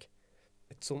thing. Like,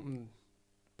 it's something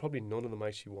probably none of them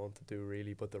actually want to do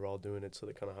really, but they're all doing it, so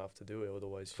they kind of have to do it.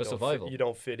 Otherwise, For you don't survival. you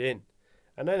don't fit in.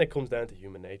 And then it comes down to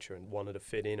human nature and wanting to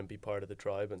fit in and be part of the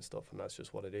tribe and stuff, and that's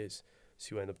just what it is.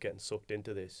 So you end up getting sucked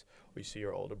into this, or you see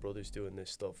your older brothers doing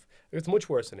this stuff. It's much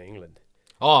worse in England.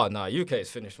 Oh no, UK is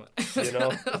finished, man. You know,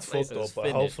 That it's place fucked up. is But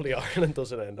finished. hopefully Ireland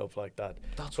doesn't end up like that.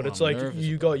 That's But what it's I'm like nervous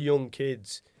you about. got young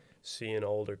kids seeing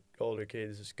older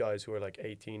kids, guys who are like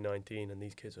 18, 19, and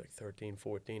these kids are like 13,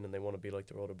 14, and they want to be like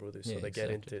their older brothers. So Yeah, they get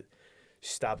exactly. into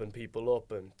stabbing people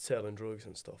up and selling drugs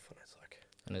and stuff. And it's like,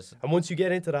 And it's and once you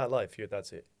get into that life,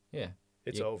 that's it. yeah.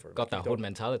 It's You over. Got Like, you that don't- hood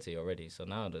mentality already. So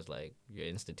now there's like you're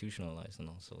institutionalized and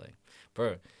also like,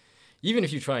 bro, even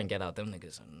if you try and get out, them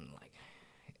niggas and like,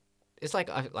 it's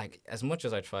like I like as much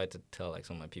as I try to tell like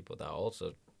some of my people that are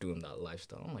also doing that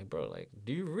lifestyle. I'm like, bro, like,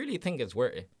 do you really think it's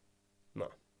worth it?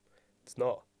 It's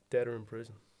not. Dead or in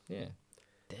prison. Yeah,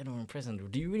 dead or in prison.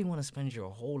 Do you really want to spend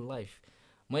your whole life?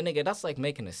 My nigga, that's like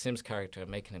making a Sims character and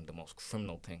making him the most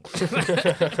criminal thing.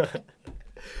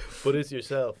 But it's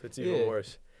yourself. It's even Yeah.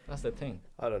 worse. That's the thing.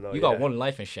 I don't know. You got one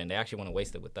life and shit, and they actually want to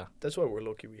waste it with that. That's why we're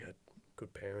lucky we had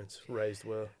good parents, raised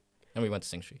well. And we went to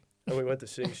Sing Street. And we went to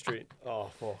Sing Street. Oh,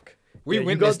 fuck. We Yeah,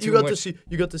 witnessed you too got to much. see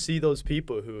you got to see those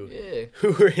people who Yeah.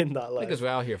 who were in that life. Niggas were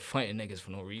out here fighting niggas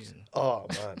for no reason. Oh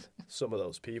man, some of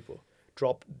those people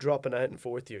dropping out in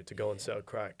fourth year to go and sell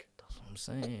crack. That's what I'm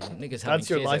saying. Niggas having That's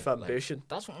your kids life at, like, ambition.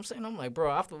 that's what I'm saying. I'm like,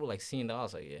 bro, after like seeing that, I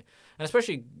was like, yeah. And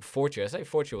especially fourth year. I say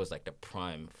fourth year was like the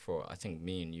prime for I think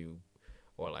me and you,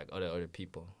 or like other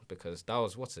people, because that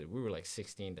was we were like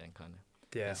 16 then, kind of.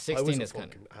 Yeah, 16 I was a is kinda-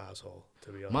 fucking asshole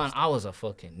to be honest. Man, I was a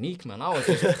fucking neek, man. I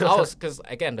was because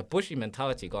again the bushy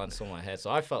mentality got into my head, so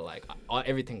I felt like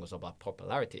everything was about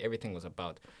popularity. Everything was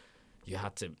about you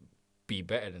had to be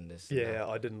better than this. and that. Yeah,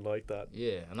 I didn't like that.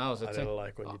 Yeah, and that was the I thing. didn't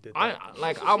like when you did that.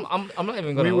 I'm not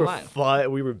even gonna we were lie.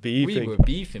 we were beefing. We were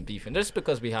beefing. Just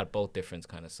because we had both different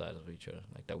kind of sides of each other,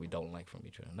 like that we don't like from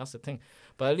each other. And that's the thing.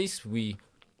 But at least we,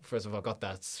 first of all, got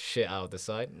that shit out of the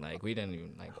side. Like we didn't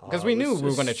even like because Oh, we it knew was we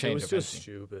were gonna just- change It was just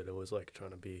eventually. stupid. It was like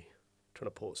trying to be trying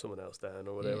to put someone else down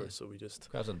or whatever. Yeah. So we just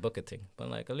Grabs the bucket thing. But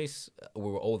like at least we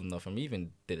were old enough and we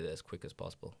even did it as quick as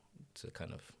possible to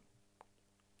kind of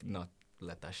not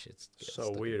let that shit get so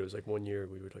stuck. weird. It was like 1 year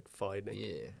we were like fighting.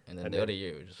 Yeah. And then And the then other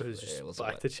year we just, It was just it was back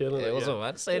about- to chilling. Yeah, it like, was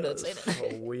about say that, say It's that.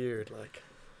 so weird. Like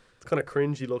it's kind of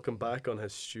cringy looking back on how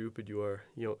stupid you are,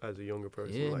 as a younger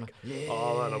person. Yeah, like, man. Yeah.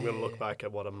 oh man, I'm gonna look back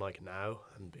at what I'm like now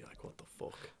and be like, what the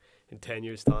fuck? In 10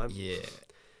 years' time, Yeah.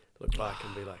 look back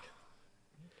and be like,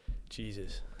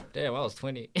 Jesus. Damn, I was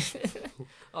 20.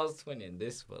 I was 20 in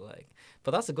this,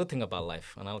 but that's a good thing about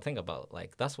life. And I'll think about,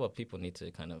 like, that's what people need to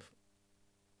kind of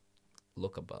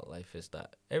look about life is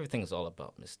that everything is all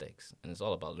about mistakes. And it's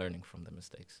all about learning from the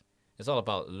mistakes. It's all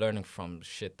about learning from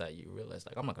shit that you realize,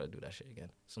 like, I'm not going to do that shit again.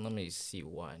 So let me see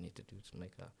what I need to do to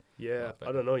make that. Yeah, Not I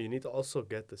better. don't know. You need to also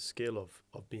get the skill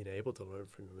of being able to learn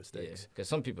from your mistakes. Because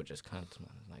some people just can't, man.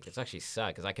 Like, it's actually sad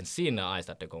because I can see in their eyes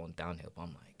that they're going downhill. But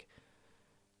I'm like,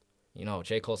 you know,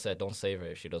 J. Cole said, don't save her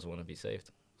if she doesn't want to be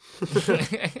saved.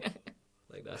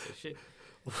 Like, that's the shit.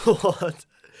 What?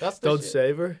 That's the Don't shit.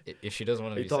 save her? If she doesn't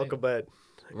want to You be talk saved. about,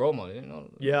 Role model, you know.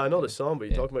 yeah, I know the song, but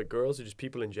you Yeah. talking about girls or just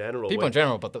people in general? People when- in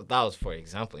general, but that was for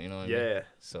example, you know what I mean? Yeah.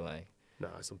 So, like,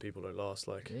 Nah, some people are lost.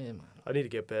 Like, yeah, man. I need to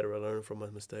get better at learning from my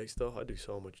mistakes, though. I do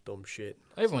so much dumb shit.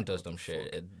 Everyone does what dumb the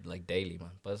shit, fuck? like, daily,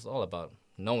 man. But it's all about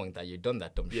knowing that you've done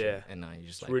that dumb shit. Yeah. And now you're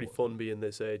just It's like, really fun being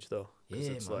this age, though. 'Cause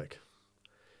Yeah, it's man. like,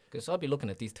 Because I'll be looking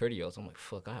at these 30-year-olds. I'm like,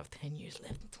 fuck, I have 10 years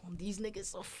left until I'm these niggas.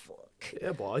 So fuck.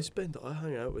 yeah, but I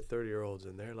hang out with 30-year-olds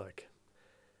and they're like,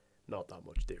 not that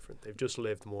much different. They've just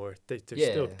lived more.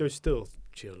 Yeah. They're still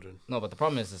children. No, but the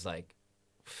problem is like,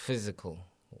 physical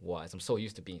wise, I'm so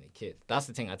used to being a kid. That's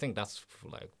the thing. I think that's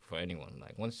for anyone.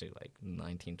 Like, once you're like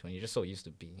 19, 20, you're just so used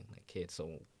to being a kid.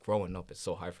 So growing up is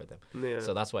so hard for them. Yeah.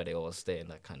 So that's why they always stay in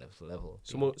that kind of level.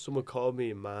 Someone called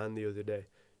me a man the other day.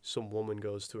 Some woman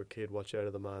goes to her kid, watch out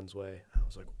of the man's way. I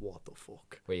was like, what the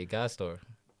fuck? Where you gassed or?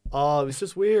 Oh, it was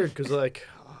just weird because, like,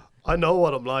 I know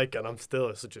what I'm like and I'm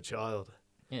still such a child.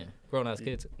 Yeah, grown ass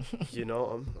kids. You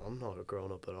know, I'm not a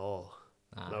grown up at all.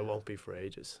 And I won't be for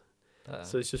ages.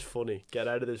 So it's just funny. Get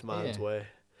out of this man's Yeah. way.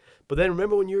 But then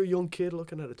remember when you're a young kid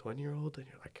looking at a 20-year-old and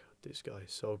you're like, this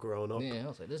guy's so grown up. Yeah, I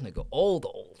was like, this nigga old.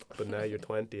 But now you're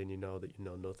 20 and you know that you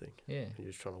know nothing. Yeah, And you're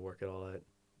just trying to work it all out.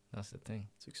 that's the thing.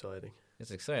 It's exciting. It's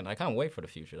exciting. I can't wait for the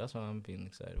future. That's what I'm being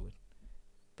excited with.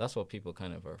 That's what people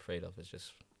kind of are afraid of, is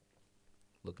just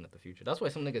looking at the future. That's why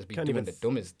some niggas be Can't doing even the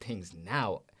dumbest things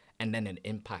now, and then it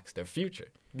impacts their future.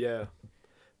 Yeah.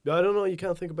 But I don't know. You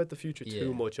can't think about the future Yeah.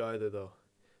 too much either, though.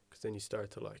 Because then you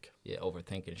start to, like, Yeah,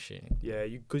 overthinking shit. yeah,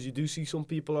 because you do see some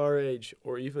people our age,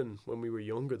 or even when we were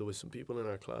younger, there was some people in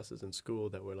our classes in school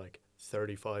that were like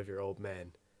 35-year-old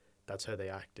men. That's how they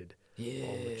acted. Yeah,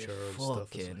 mature and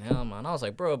stuff. It's fucking like- hell, man. I was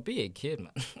like, bro, be a kid,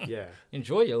 man. Yeah.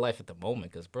 Enjoy your life at the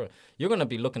moment, because, bro, you're going to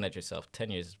be looking at yourself 10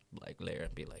 years later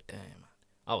and be like, damn, man,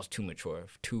 I was too mature,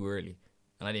 too early,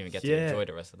 and I didn't even get to Yeah. enjoy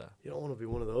the rest of that. You don't want to be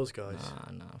one of those guys.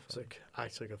 Nah. It's like,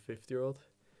 act like a 50-year-old.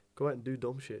 Go out and do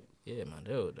dumb shit. Yeah, man,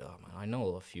 dude. Oh, man, I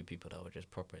know a few people that were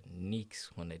just proper neeks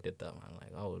when they did that, man.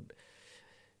 Like, I would,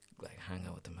 like, hang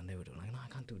out with them, and they would be like, no,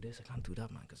 I can't do this, I can't do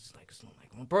that, man, because it's not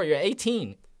like, bro, you're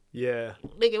 18. Yeah.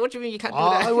 Nigga, what you mean you can't do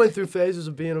that? I went through phases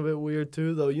of being a bit weird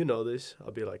too, though. You know this.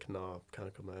 I'll be like, nah,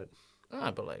 can't come out.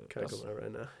 But, like, Can't that's, come out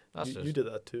right now. that's You just, did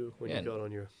that too when Yeah. you got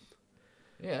on your.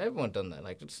 yeah, everyone done that.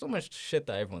 Like, there's so much shit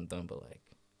that everyone done, but, like,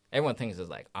 everyone thinks it's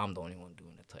like, I'm the only one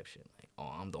doing it type shit. Like,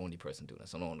 oh, I'm the only person doing it,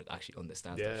 so no one actually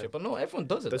understands that Yeah. shit. But no, everyone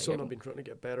does it. That's Like, something I've everyone- been trying to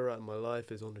get better at in my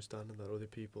life, is understanding that other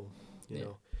people, you Yeah.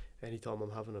 know, anytime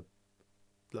I'm having a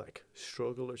like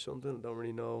struggle or something, I don't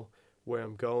really know where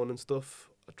I'm going and stuff,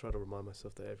 I try to remind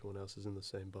myself that everyone else is in the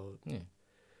same boat. Yeah.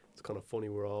 It's kind of funny,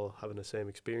 we're all having the same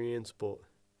experience, but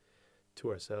to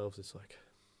ourselves it's like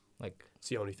Like, it's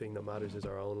the only thing that matters is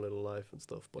our own little life and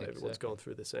stuff, but everyone's Exactly. going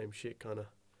through the same shit, kind of.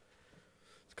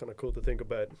 It's kind of cool to think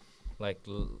about. like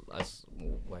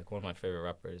one of my favorite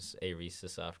rappers, A. Reese,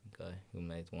 this African guy who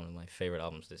made one of my favorite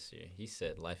albums this year. He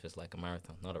said, "Life is like a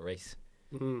marathon, not a race."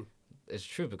 Mm. It's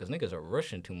true because niggas are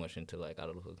rushing too much into like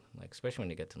adulthood. Like especially when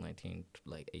they get to 19,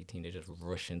 like 18, they just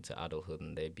rush into adulthood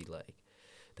and they be like,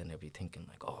 then they'll be thinking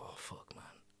like, "Oh fuck, man,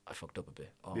 I fucked up a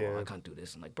bit. Oh, Yeah. I can't do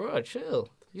this." And like, bro, chill.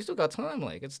 You still got time.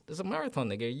 Like it's a marathon,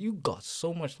 nigga. You got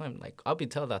so much time. Like I'll be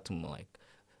telling that to my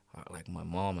like my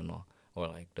mom and all, or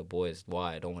like the boys,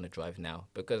 why I don't want to drive now,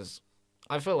 because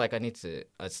I feel like I need to.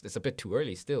 It's a bit too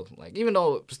early still. Like even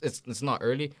though it's not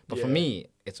early, but for Yeah. me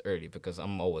it's early because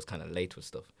I'm always kind of late with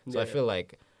stuff. So I Yeah. feel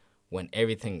like when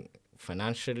everything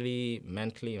financially,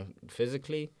 mentally, and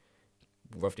physically,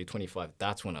 roughly 25,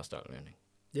 that's when I start learning.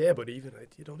 Yeah, but even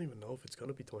you don't even know if it's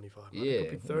gonna be 25. Man. Yeah, It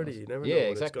could be who 30. knows? You never Yeah, know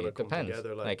when exactly. it's It gonna come depends.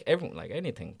 together. Like everyone, like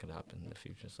anything could happen in the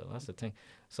future. So that's the thing.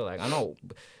 So like I know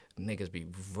niggas be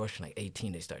rushing like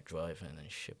 18, they start driving and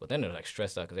shit, but then they're like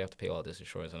stressed out because they have to pay all this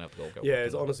insurance and they have to go get yeah, work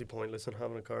it's and- honestly pointless in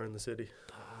having a car in the city.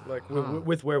 Like Huh.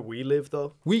 with where we live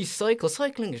though. We cycle.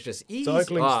 Cycling is just easy.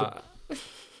 Cycling's Ah,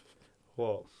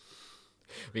 What?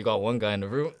 we got one guy in the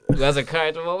room who has a car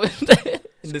at the moment.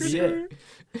 in the Yeah.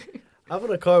 city.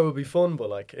 Having a car would be fun, but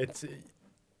like it's,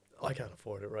 I can't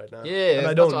afford it right now. Yeah, and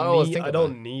I that's don't what I always need. think I about.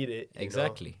 don't need it. you know?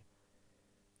 Exactly.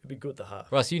 It'd be good to have.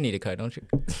 Ross, you need a car, don't you?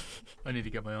 I need to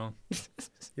get my own.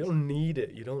 You don't need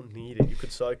it. You don't need it. You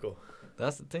could cycle.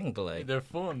 That's the thing, but like, They're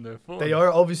fun. They're fun. They are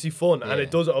obviously fun, and Yeah.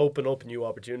 it does open up new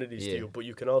opportunities Yeah. to you. But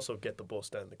you can also get the bus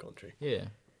down the country yeah,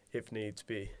 if needs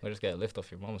be. or just get a lift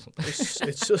off your mom or something.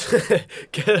 It's just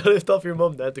get a lift off your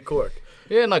mum down to Cork.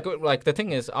 Yeah, like the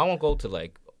thing is, I won't go to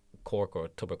like Cork or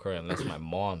Tubbercurry unless my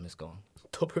mom is going.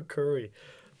 Tupper Curry.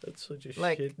 That's such a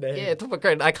Like, shit name. yeah,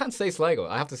 Tubbercurry. I can't say Sligo.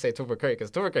 I have to say Tubbercurry because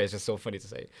Tubbercurry is just so funny to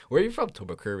say. Where are you from,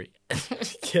 Tubbercurry?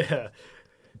 Yeah.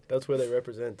 That's where they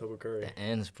represent Tupper Curry. The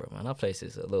Ensborough, man. That place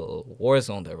is a little war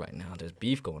zone there right now. There's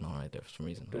beef going on right there for some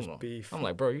reason. I There's don't know. beef. I'm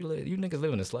like, bro, you niggas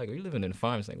living in Sligo. You living in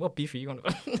farms. Like, what beef are you going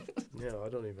to... Yeah, I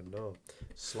don't even know.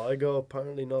 Sligo,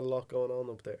 apparently not a lot going on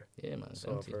up there. Yeah, man. It's So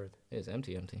I've empty. heard. It's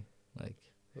empty.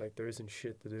 Like there isn't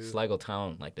shit to do. Sligo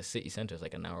town, like the city centre is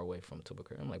like an hour away from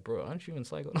Tubbercurry. I'm like, bro, aren't you in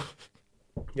Sligo?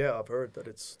 Yeah, I've heard that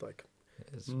it's like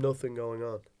It's- nothing going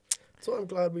on. So I'm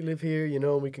glad we live here, you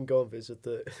know, and we can go and visit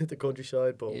the the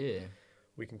countryside, but yeah.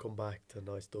 we can come back to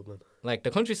nice Dublin. Like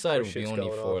the countryside Where would be shit's only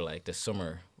going for on. like the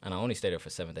summer, and I only stay there for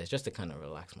 7 days just to kind of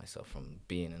relax myself from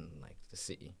being in like the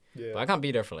city. Yeah. But I can't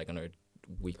be there for like another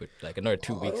week, or like another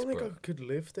 2 weeks, I don't bro. think I could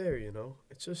live there, you know.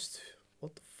 It's just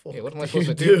what the fuck. Yeah, what am I do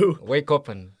supposed to you do? Wake up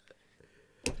and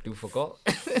do fuck all.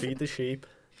 Feed the sheep,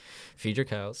 Feed your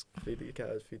cows, feed the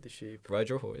cows, feed the sheep. ride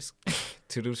your horse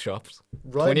to the shops.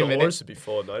 Ride 20 the minutes- horse would be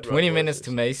fun. I'd 20 ride minutes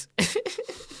to horses. Mace.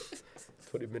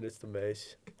 20 minutes to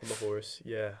Mace on the horse.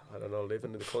 Yeah, I don't know,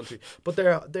 living in the country. But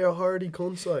they're hardy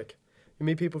cunts, like. You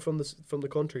meet people from the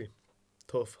country.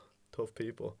 Tough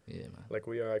people. Yeah, man. Like,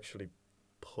 we are actually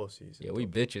pussies. Yeah, we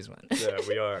bitches, man. Yeah,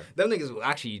 we are. Them niggas were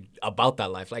actually about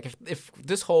that life. Like, if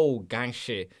this whole gang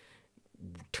shit,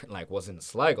 like, was in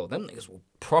Sligo, them niggas will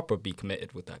proper be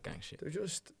committed with that gang shit. They're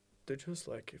just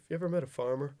like, if you ever met a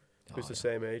farmer who's Oh, the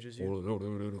same age as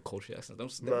you, Culture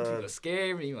accents. Them Man. people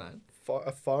scare me, man.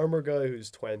 a farmer guy who's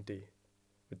 20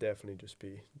 would definitely just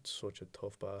be such a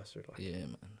tough bastard. Like, Yeah,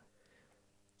 man.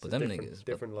 it's But a them different, niggas, but-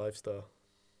 different lifestyle.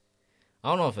 I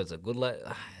don't know if it's a good life.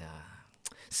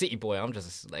 City boy, I'm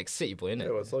just like city boy, innit?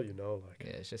 Yeah, well, it's all you know. Like,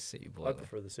 Yeah, it's just city boy. I like.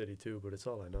 prefer the city too, but it's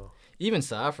all I know. Even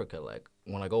South Africa, like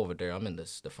when I go over there, I'm in the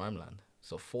farmland.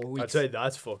 So 4 weeks. I'd say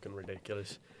that's fucking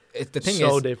ridiculous. The thing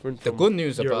so is, different. the from good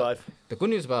news your about life. the good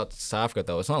news about South Africa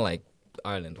though, it's not like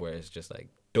Ireland where it's just like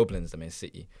Dublin's the main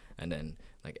city, and then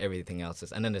like everything else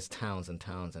is, and then there's towns and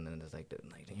towns, and then there's like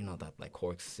you know that like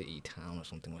Cork City town or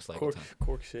something, or Sligo Cork, town.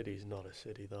 Cork City is not a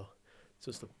city though. It's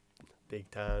just a big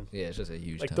town. Yeah, it's just a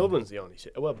huge Like town. Dublin's the only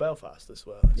city. Well, Belfast as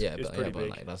well. Yeah, it's but, pretty but big.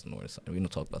 like that's the northern side. We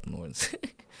don't talk about the northern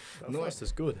side. Belfast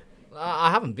is good.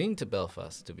 I haven't been to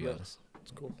Belfast to be Yeah. honest,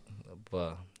 It's cool.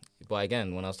 but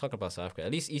again, when I was talking about South Africa,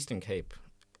 at least Eastern Cape,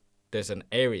 there's an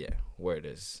area where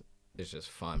there's just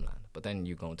farmland, but then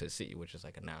you go into the city, which is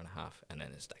like an hour and a half, and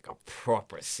then it's like a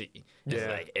proper city. It's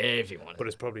Yeah. like everyone. But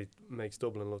it's probably makes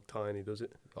Dublin look tiny, does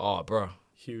it? Oh, bro.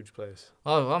 Huge place.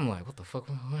 Oh, I'm like, what the fuck?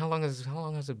 How long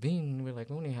has it been? We're like,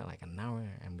 we only had like an hour,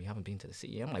 and we haven't been to the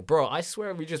city. I'm like, bro, I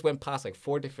swear we just went past like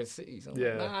 4 different cities. I'm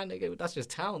Yeah. like, nah, nigga, that's just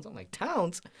towns. I'm like,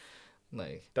 towns?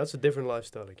 Like, That's a different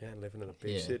lifestyle again. Living in a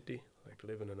big Yeah. city, like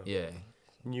living in a yeah,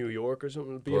 New York or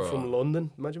something. Being Bro. from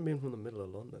London. Imagine being from the middle of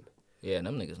London. yeah,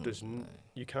 them niggas. There's Like,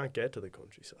 You can't get to the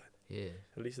countryside. yeah.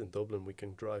 At least in Dublin, we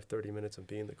can drive 30 minutes and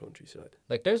be in the countryside.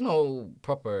 Like, there's no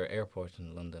proper airport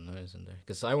in London, isn't there?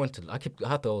 Because I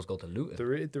had to always go to Luton.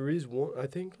 There is one, I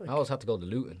think. Like, I always had to go to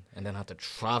Luton and then had to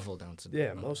travel down to yeah,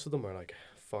 London. most of them are like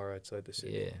far outside the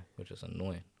city. Yeah, which is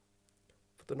annoying.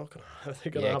 But they're not gonna.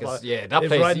 They're gonna Yeah, have. 'cause, A, yeah, that it's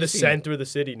place right in the you've seen- center of the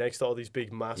city, next to all these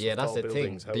big, massive, Yeah, that's tall the thing.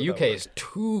 buildings. How The would that UK work? is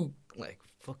too like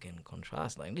fucking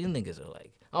contrast. Like these niggas are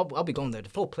like, I'll be going there. The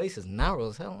whole place is narrow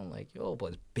as hell. I'm like, yo, but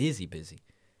it's busy.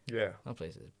 Yeah, That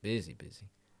place is busy.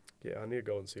 yeah. I need to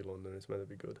go and see London. It's meant to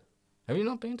be good. Have you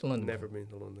not been to London? Never before? been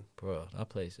to London. Bro, that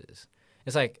place is.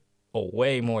 It's like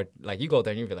way more. Like you go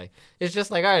there and you be like, it's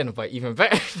just like Ireland, but even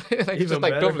better. Like it's Even just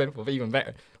like better? Dublin, but even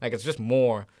better. Like it's just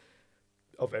more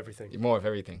Of everything. of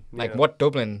everything. Like Yeah. what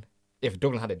Dublin? If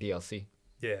Dublin had a DLC,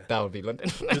 Yeah. that would be London.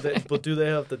 Do they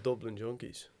have the Dublin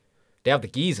junkies? They have the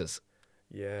geezers.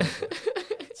 Yeah, but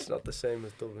it's not the same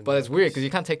as Dublin. But it's weird because Yankees. you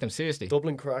can't take them seriously.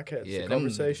 Dublin crackheads. Yeah, the them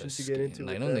niggas conversations are you get scary. into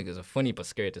Like with them them. niggas are funny but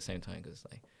scary at the same time. Cause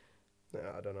like,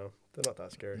 Nah, I don't know. They're not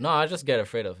that scary. no, I just get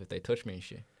afraid of if they touch me and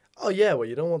shit. Oh yeah, well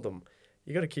you don't want them.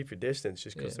 You got to keep your distance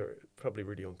just because Yeah. they're probably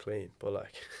really unclean. But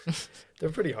like, they're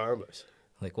pretty harmless.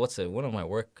 Like, what's it? One of my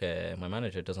work, my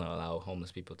manager doesn't allow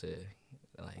homeless people to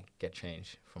like get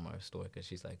change from our store because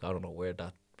she's like, I don't know where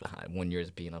that 1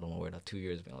 year's been. I don't know where that 2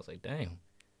 years been. I was like, damn.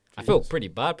 I feel Jesus. pretty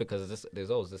bad because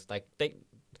there's always this like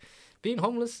being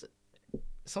homeless.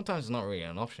 Sometimes it's not really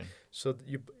an option. So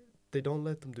they don't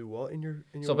let them do what in your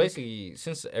So work? basically,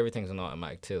 since everything's an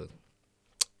automatic till,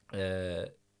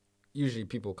 usually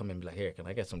people come in and be like, here, can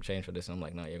I get some change for this? And I'm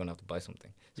like, no, you're going to have to buy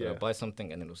something. So Yeah. they'll buy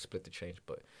something and then they'll split the change.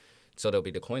 But so there'll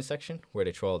be the coin section where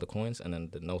they throw all the coins and then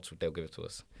the notes, they'll give it to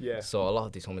us. Yeah. So a lot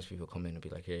of these homeless people come in and be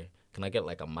like, here, can I get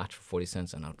like a match for 40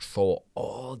 cents? And I'll throw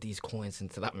all these coins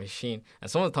into that machine.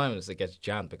 And some of the times it gets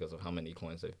jammed because of how many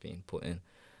coins they've been put in.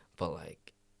 But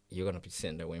like, you're going to be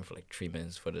sitting there waiting for like 3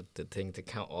 minutes for the thing to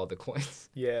count all the coins.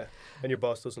 Yeah. And your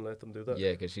boss doesn't let them do that.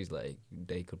 Yeah, because she's like,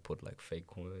 they could put like fake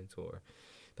coins or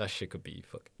that shit could be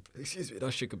excuse me,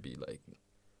 that shit could be like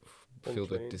filled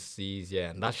with Unclean. disease. Yeah,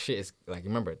 and that shit is like,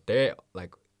 remember, they're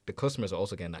like, the customers are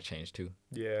also getting that change too.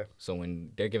 Yeah. So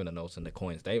when they're giving the notes and the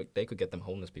coins, they could get them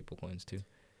homeless people coins too.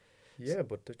 Yeah,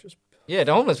 but they're just. Yeah,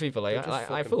 the homeless people, like, They're just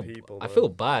I fucking feel people, I man. feel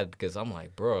bad because I'm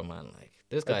like, bro, man, like,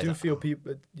 this I guy's do feel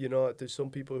people. You know, there's some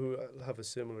people who have a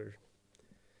similar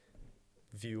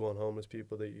view on homeless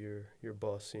people that your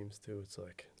boss seems to. It's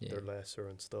like Yeah. they're lesser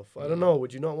and stuff. I Yeah. don't know.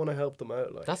 Would you not want to help them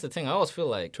out? Like That's the thing. I always feel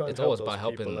like try and it's help always those about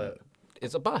people helping. out.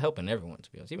 It's about helping everyone,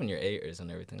 to be honest. Even your haters and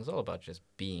everything. It's all about just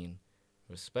being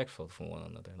respectful for one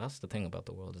another. That's the thing about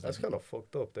the world. Is That's that kind of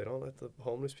fucked up. They don't let the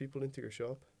homeless people into your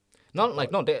shop. not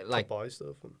like no, they to like buy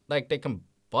stuff. And they can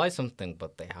buy something,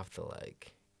 but they have to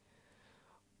like.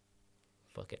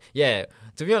 Fuck it. Yeah,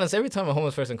 to be honest, every time a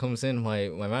homeless person comes in, my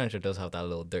manager does have that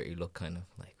little dirty look, kind of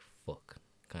like fuck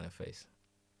kind of face.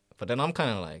 But then I'm kind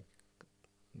of like,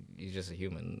 he's just a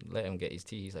human. Let him get his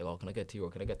tea. He's like, oh, can I get tea or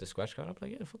can I get the scratch card? I'm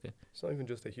like, yeah, fuck it. it's not even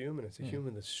just a human. It's a Yeah.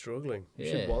 human that's struggling. You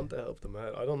Yeah. should want to help them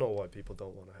out. I don't know why people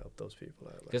don't want to help those people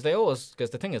out. Like, Because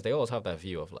the thing is, they always have that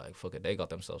view of like, fuck it, they got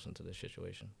themselves into this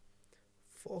situation.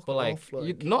 fuck But like, off,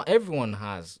 like not everyone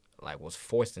was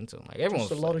forced into it. Like everyone's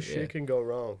just a lot like, of shit yeah. can go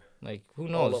wrong. Like who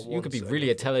all knows? at You could be once, I really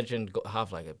guess, like- intelligent,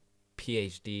 have like a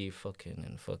PhD,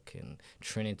 fucking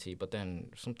Trinity, but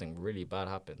then something really bad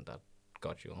happened that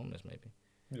got you homeless, maybe.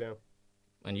 Yeah.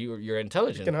 And you're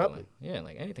intelligent. can but, happen. like, yeah,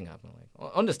 like anything happen.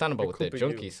 Like understandable It with the could be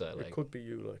junkie you. side. Like It could be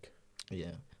you. Like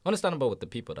yeah, understandable with the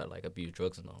people that like abuse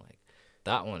drugs and all. Like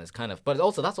that one is kind of, but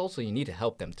also that's also you need to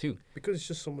help them too. because it's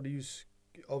just somebody who's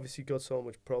obviously got so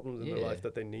much problems in their Yeah. life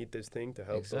that they need this thing to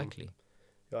help Exactly. them.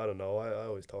 I don't know. I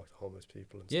always talk to homeless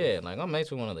people and Yeah, stuff. like I'm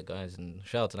mates with one of the guys, and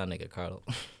shout out to that nigga Carlo.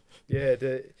 Yeah,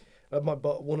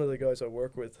 one of the guys I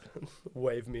work with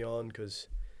waved me on because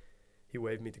he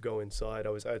waved me to go inside. I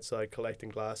was outside collecting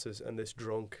glasses, and this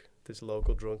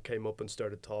local drunk, came up and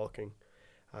started talking,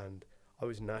 and I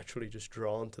was naturally just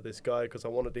drawn to this guy because I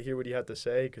wanted to hear what he had to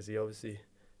say because he obviously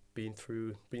been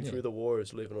through Yeah. the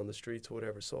wars, living on the streets or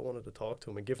whatever. So I wanted to talk to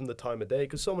him and give him the time of day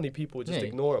because so many people would just Yeah.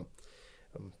 ignore him.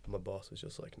 My boss was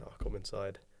just like, "Nah, come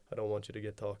inside. I don't want you to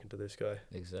get talking to this guy.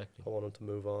 Exactly. I want him to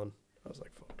move on." I was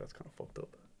like, "Fuck, that's kind of fucked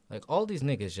up." Like all these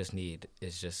niggas just need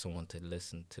is just someone to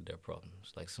listen to their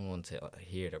problems, like someone to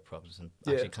hear their problems and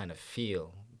Yeah. actually kind of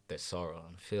feel their sorrow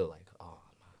and feel like, oh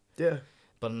man. Yeah.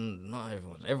 But not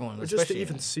everyone. Everyone, Or just to especially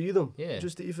even see them. Yeah.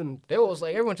 Just to even they always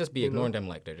like everyone just be You know? ignoring them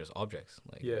like they're just objects.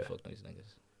 Like Yeah. fuck these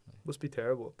niggas. must be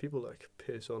terrible. People like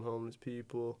piss on homeless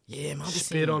people, Yeah, man. I be spit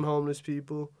seeing- on homeless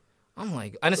people. I'm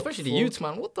like, and especially the fuck? youths,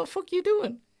 man. What the fuck you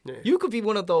doing? Yeah. You could be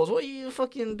one of those. What are you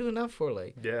fucking doing that for?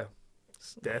 Like, Yeah.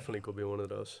 Definitely could be one of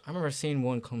those. I remember seeing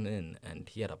one come in and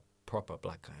he had a proper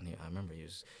black guy. And I remember he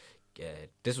was,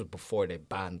 this was before they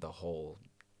banned the whole,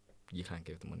 you can't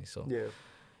give the money. So Yeah.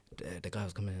 the guy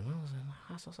was coming in. And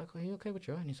I was like, are you okay with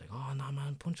your eye? And he's like, oh, nah, man,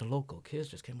 a bunch of local kids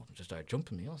just came up and just started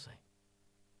jumping me. I was like,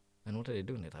 and what are they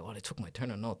doing? They're like, well, they took my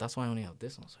Turner note. That's why I only have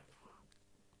this. And I was like,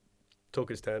 Took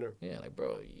his tenner. yeah, like,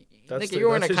 bro, That's nigga,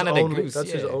 you're in a his Canada only, Goose. That's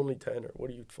yeah. his only tenner. What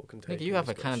are you fucking taking? Nigga, you have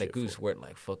a this guy's Canada shit Goose for? worth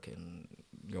like fucking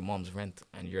your mom's rent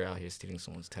and you're out here stealing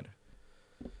someone's tenner.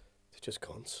 They're just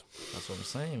cunts. That's what I'm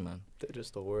saying, man. They're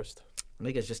just the worst.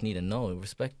 Niggas just need to know and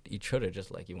respect each other just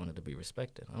like you wanted to be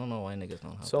respected. I don't know why niggas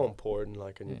don't have So that. important,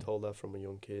 like, and Yeah. you're told that from a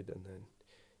young kid, and then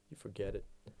you forget it.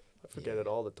 I forget it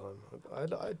all the time. I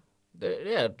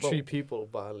Yeah, but, treat people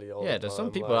badly all yeah, the time. there's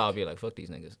some people like, I'll be like, fuck these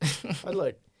niggas. I'd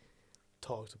like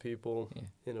talk to people Yeah.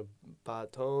 in a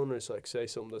bad tone, or it's like say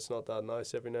something that's not that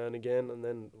nice every now and again, and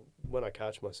then when I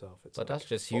catch myself, it's But like, that's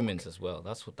just fuck. humans as well.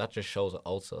 That just shows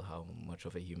also how much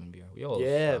of a human we are. We all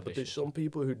Yeah, have but there's issues. some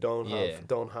people who don't Yeah.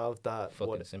 have that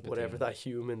Fucking sympathy whatever on that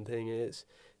human thing is.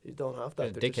 You don't have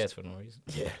They're that. They're dickheads just, for no reason.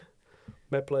 yeah.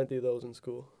 Met plenty of those in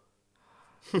school.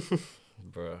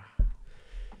 Bruh.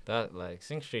 That like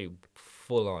Sing Street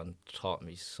full on taught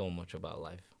me so much about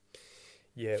life.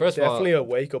 Yeah, First of all- definitely a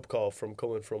wake up call from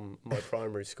coming from my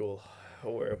primary school,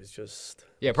 where it was just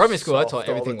Yeah, primary school I soft thought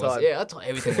all the everything was time. I thought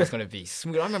everything was gonna be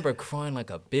smooth. I remember crying like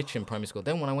a bitch in primary school.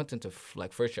 Then when I went into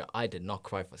like first year, I did not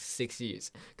cry for 6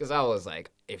 years because I was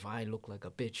like, if I look like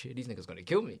a bitch, these niggas gonna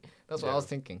kill me. That's what I Yeah. was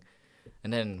thinking.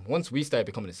 And then once we started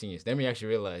becoming the seniors, then we actually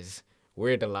realized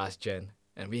we're the last gen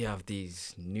and we have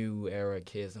these new era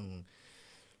kids and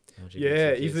LGBT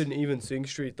yeah. kids. Even Sing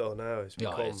Street though now has Yeah,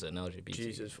 become it's an LGBT.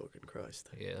 Jesus fucking Christ.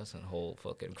 Yeah, that's a whole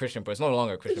fucking Christian. But it's no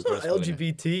longer a Christian. It's not person, isn't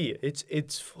it? LGBT.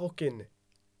 It's fucking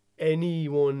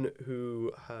anyone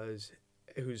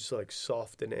who's like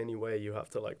soft in any way. You have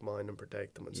to like mind and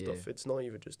protect them and Yeah. stuff. It's not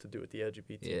even just to do with the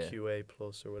LGBTQA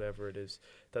plus or whatever it is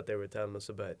that they were telling us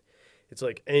about. It's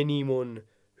like anyone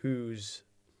who's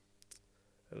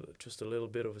just a little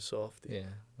bit of a softie. Yeah,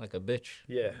 like a bitch.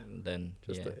 Yeah. Then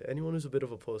Just yeah. anyone who's a bit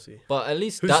of a pussy. But at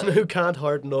least Who can't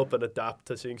harden up and adapt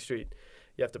to Sing Street.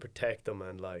 You have to protect them,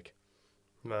 and like,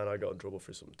 man, I got in trouble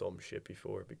for some dumb shit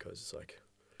before because it's like,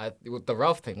 with the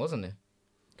Ralph thing, wasn't it?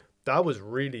 that was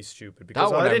really stupid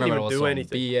because That one I didn't remember even was do some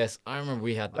anything. BS. I remember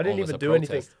we had. I didn't almost even a do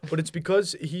anything. protest. But it's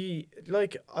because he,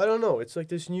 like, I don't know. It's like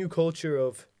this new culture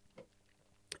of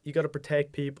you got to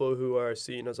protect people who are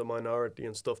seen as a minority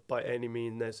and stuff by any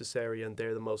means necessary, and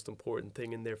they're the most important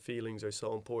thing, and their feelings are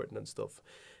so important and stuff.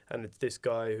 And it's this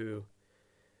guy who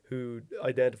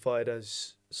identified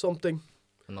as something.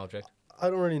 An object, I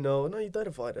don't really know. No, he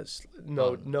identified as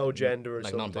no gender or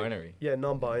like something. non-binary. Yeah,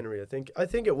 non-binary. I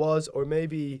think it was, or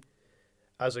maybe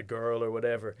as a girl or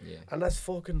whatever. Yeah. And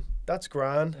that's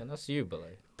grand. And that's you, but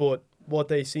like, But what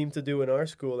they seemed to do in our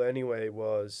school anyway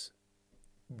was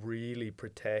really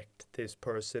protect this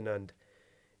person, and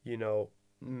you know,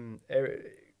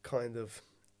 kind of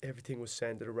everything was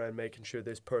centered around making sure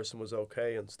this person was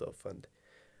okay and stuff. And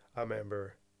I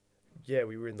remember, yeah,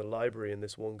 we were in the library and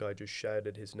this one guy just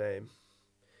shouted his name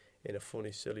in a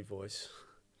funny, silly voice,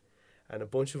 and a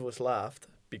bunch of us laughed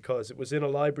because it was in a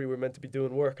library we're meant to be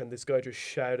doing work, and this guy just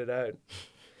shouted out,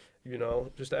 you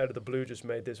know, just out of the blue, just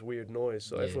made this weird noise.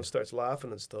 So Yeah. everyone starts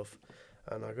laughing and stuff,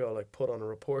 and I got like put on a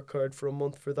report card for a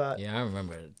month for that. yeah, I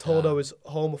remember. Told I was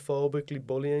homophobically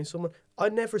bullying someone. I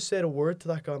never said a word to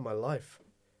that guy in my life.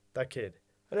 That kid.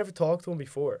 I never talked to him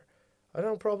before. I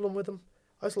don't have a problem with him.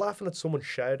 I was laughing at someone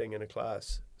shouting in a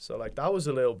class. So like that was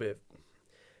a little bit.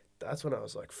 That's when I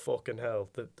was like, fucking hell.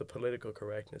 The political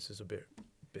correctness is a bit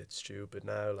stupid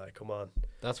now. Like, come on.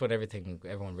 That's when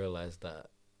everyone realized that.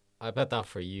 I bet that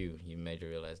for you made you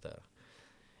realize that.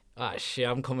 Ah, shit,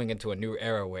 I'm coming into a new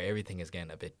era where everything is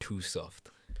getting a bit too soft,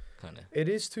 kind of. It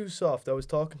is too soft. I was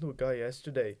talking to a guy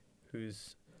yesterday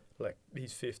who's like,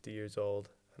 he's 50 years old.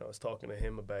 And I was talking to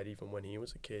him about even when he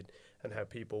was a kid and how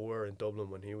people were in Dublin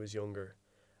when he was younger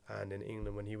and in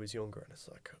England when he was younger. And it's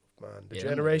like, man, the Yeah,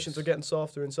 generations are getting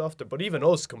softer and softer. But even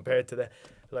us compared to that,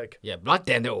 like, Yeah, back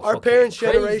then they were our fucking parents'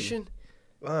 crazy. generation,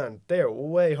 man, they're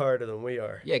way harder than we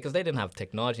are. Yeah, because they didn't have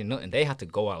technology, nothing. They had to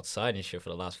go outside and shit for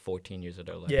the last 14 years of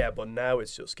their life. Yeah, but now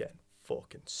it's just getting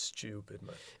fucking stupid,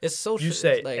 man. It's so You it's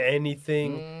say like,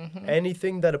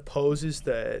 anything that opposes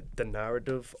the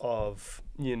narrative of,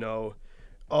 you know,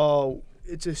 oh,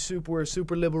 we're a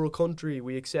super liberal country,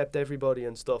 we accept everybody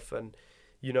and stuff, and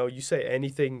you know, you say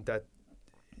anything that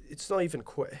it's not even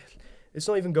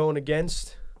going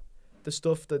against the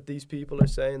stuff that these people are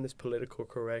saying, this political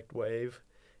correct wave.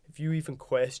 If you even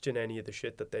question any of the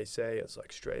shit that they say, it's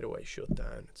like straight away shut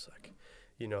down. It's like,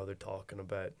 you know, they're talking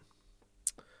about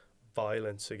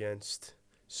violence against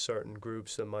certain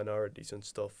groups and minorities and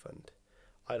stuff, and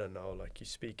I don't know, like, you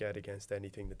speak out against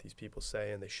anything that these people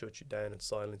say and they shut you down and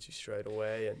silence you straight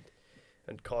away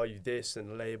and call you this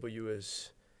and label you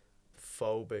as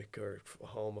phobic or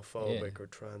homophobic or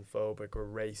transphobic or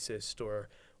racist or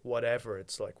whatever.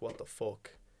 It's like, what the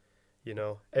fuck, you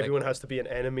know? Everyone has to be an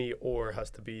enemy or has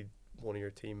to be one of your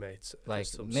teammates. Like,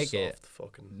 Just some nigga, soft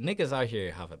fucking niggas out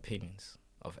here have opinions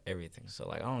of everything. So,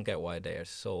 like, I don't get why they are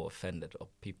so offended of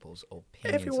people's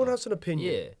opinions. everyone has an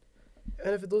opinion. Yeah.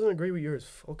 And if it doesn't agree with yours,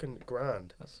 fucking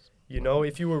grand. That's, You know,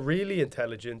 if you were really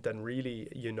intelligent and really,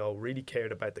 you know, really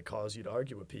cared about the cause, you'd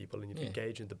argue with people and you'd Yeah.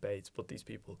 engage in debates. But these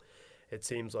people, it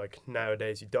seems like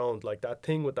nowadays you don't. Like that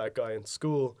thing with that guy in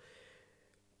school,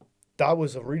 that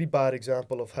was a really bad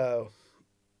example of how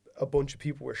a bunch of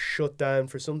people were shut down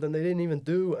for something they didn't even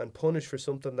do and punished for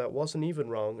something that wasn't even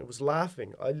wrong. It was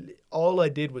laughing. All I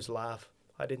did was laugh.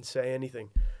 I didn't say anything.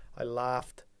 I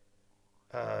laughed,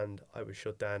 and I was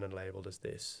shut down and labelled as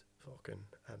this fucking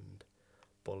and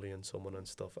bullying someone and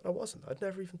stuff. And I wasn't. I'd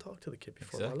never even talked to the kid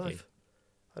before in my life.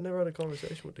 I never had a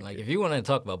conversation with the Like, kid. if you want to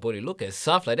talk about bully, look at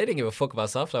Softlight. They didn't give a fuck about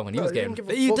Softlight when he No, was they getting... didn't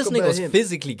give a fuck This nigga about was him.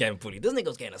 physically getting bullied. This nigga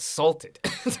was getting assaulted.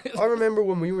 I remember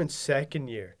when we were in second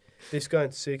year, this guy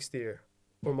in sixth year,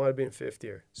 or might have been fifth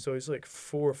year. So he's like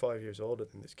 4 or 5 years older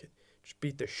than this kid. Just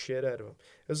beat the shit out of him.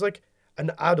 It was like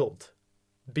an adult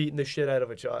beating the shit out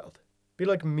of a child. Be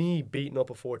like me beating up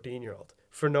a 14-year-old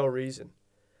for no reason.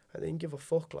 I didn't give a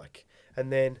fuck, like. And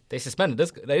then They suspended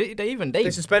this...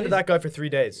 they suspended that guy for 3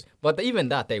 days. But even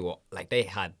that, they were... Like, they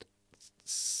had...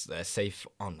 safe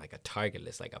on like a target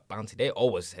list, like a bounty. They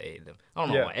always hated them. I don't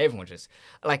know Yeah. why everyone just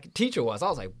like teacher was. I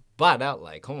was like bad out.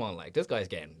 Like, come on, like this guy's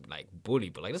getting like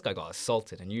bullied, but like this guy got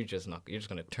assaulted, and you're just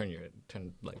gonna turn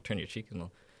your cheek, you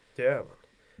know. Yeah,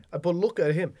 man. But look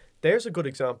at him. There's a good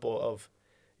example of,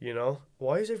 you know,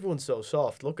 why is everyone so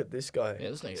soft? Look at this guy. Yeah,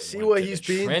 this nigga See went what to he's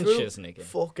the been trenches, through. nigga.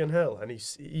 Fucking hell. And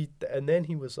and then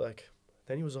he was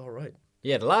all right.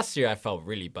 Yeah, the last year I felt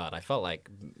really bad. I felt like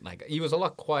he was a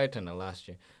lot quieter than the last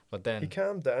year, but then He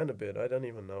calmed down a bit. I don't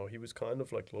even know. He was kind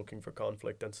of like looking for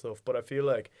conflict and stuff. But I feel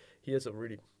like he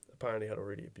apparently had a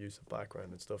really abusive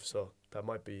background and stuff. So that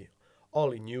might be all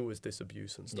he knew was this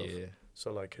abuse and stuff. yeah.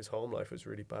 So like his home life was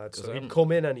really bad. 'Cause So I'm- he'd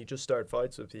come in and he'd just start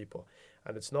fights with people.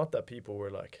 And it's not that people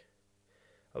were like,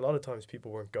 a lot of times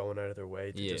people weren't going out of their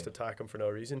way to just Yeah. attack him for no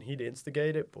reason. He'd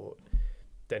instigate it, but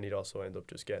then he'd also end up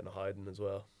just getting a hiding as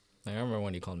well. I remember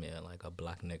when he called me like a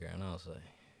black nigger, and I was like,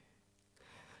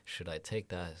 should I take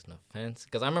that as an offense?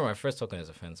 Because I remember I first took it as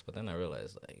offense, but then I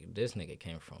realized like this nigga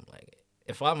came from like,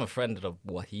 if I'm offended of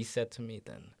what he said to me,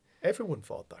 then Everyone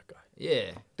fought that guy.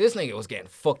 yeah, this nigga was getting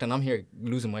fucked, and I'm here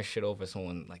losing my shit over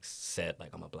someone like said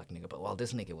like I'm a black nigga, but while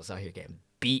this nigga was out here getting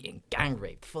beaten, gang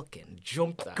raped, fucking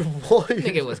jumped at. Why?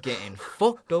 Nigga was getting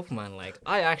fucked up, man. Like,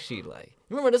 I actually, like,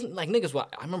 remember this, like, niggas,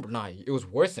 I remember, it was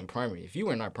worse than primary. If you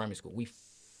were in our primary school, we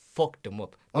fucked them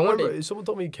up. I No wonder- remember someone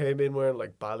told me he came in wearing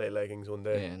like ballet leggings one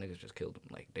day. yeah, niggas just killed him.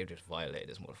 Like, they just violated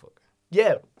this motherfucker.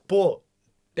 Yeah, but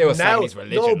They were now, saying his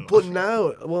religion. no, but now,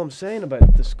 what I'm saying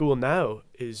about the school now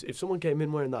is if someone came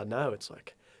in wearing that now, it's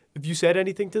like, if you said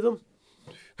anything to them,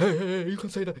 hey, you can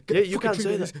say that. Get yeah, the you fucking can't say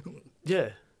ladies. that. Yeah.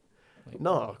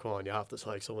 No, come on, you have to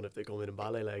slag someone if they come in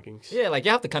ballet leggings. Yeah, like,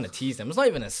 you have to kind of tease them. It's not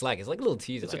even a slag. It's like a little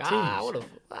tease. It's like, a tease. what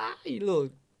you little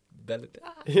belly.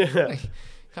 Yeah. Like,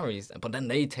 can't really, but then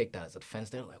they take that as a defense.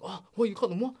 They're like, oh, what, you call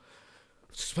them what?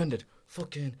 Suspended.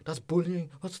 Fucking, that's bullying.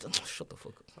 What's that? Oh, shut the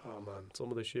fuck up. Oh man, some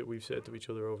of the shit we've said to each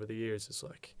other over the years is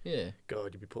like, Yeah.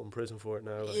 God, you'd be put in prison for it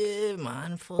now. Like, Yeah,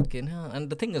 man, fucking hell. And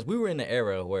the thing is, we were in an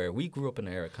era where we grew up in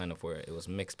an era kind of where it was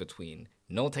mixed between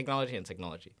no technology and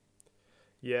technology.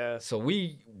 yeah. So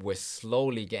we were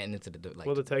slowly getting into like.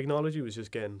 Well, the technology was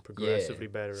just getting progressively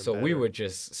better. And So better. we were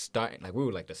just starting, like we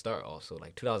were like the start also,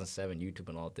 like 2007, YouTube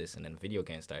and all this, and then video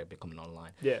games started becoming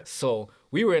online. Yeah. So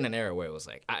we were in an era where it was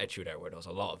like attitude era, where there was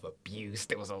a lot of abuse,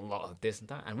 there was a lot of this and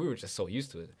that, and we were just so used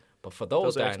to it. But for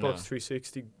those Those that Xbox are now,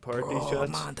 360 party bro,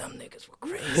 chats. man, them niggas were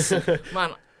crazy.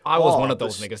 Man, I was Oh, one of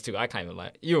those this- niggas too. I can't even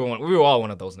lie. We were all one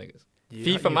of those niggas. You FIFA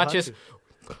you had matches. to.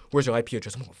 Where's your IP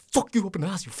address? I'm gonna fuck you up in the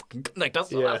ass. You fucking like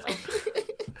that's Yeah. what I was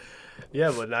like.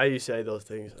 Yeah, but now you say those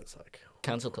things, it's like,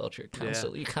 Cancel culture.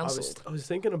 Cancel. You I cancelled. was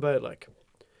thinking about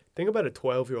think about a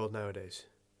 12-year-old nowadays.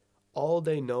 All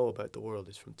they know about the world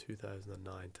is from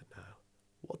 2009 to now.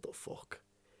 What the fuck?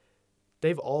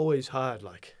 They've always had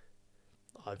like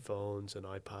iPhones and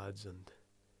iPads, and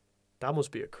that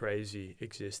must be a crazy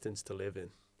existence to live in.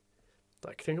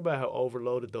 Like, think about how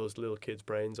overloaded those little kids'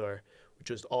 brains are with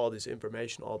just all this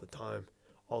information all the time,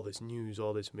 all this news,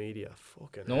 all this media.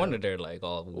 Fucking No hell. wonder they're like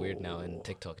all weird now in Oh.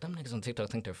 TikTok. Them niggas on TikTok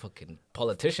think they're fucking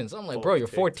politicians. I'm like, Fuck bro, you're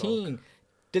TikTok. 14.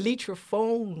 Delete your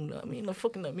phone.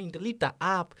 Delete the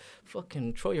app.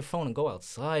 Fucking throw your phone and go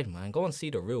outside, man. Go and see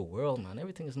the real world, man.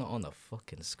 Everything is not on the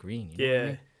fucking screen. You know what I Yeah.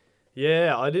 mean?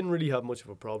 Yeah, I didn't really have much of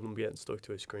a problem getting stuck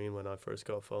to a screen when I first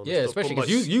got a phone. and Yeah, stuff, especially but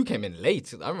because you came in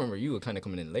late. I remember you were kind of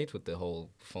coming in late with the whole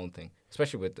phone thing,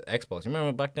 especially with the Xbox. You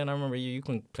remember back then? I remember you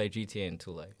couldn't play GTA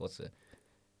until like what's it?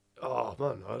 Oh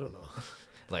man, I don't know.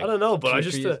 Like I don't know, but I 2-3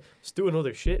 just years? was doing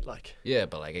other shit like. Yeah,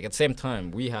 but like at the same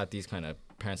time, we had these kind of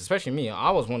parents, especially me. I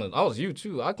was you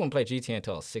too. I couldn't play GTA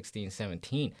until I was 16,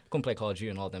 17. Couldn't play Call of Duty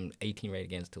and all them 18 rated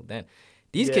games till then.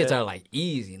 These kids Yeah. are like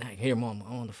easy. Like, here, mom,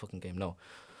 I want the fucking game. No.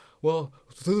 Well,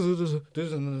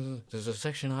 there's a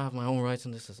section I have my own rights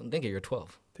and this. Think you're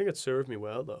 12. I think it served me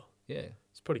well though. Yeah.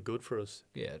 It's pretty good for us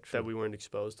Yeah, true. that we weren't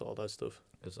exposed to all that stuff.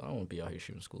 Because I don't want to be out here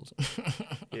shooting schools.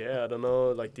 Yeah, I don't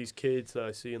know. Like these kids that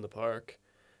I see in the park,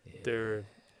 Yeah.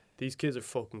 these kids are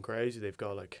fucking crazy. They've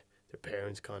got like their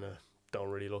parents kind of don't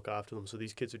really look after them, so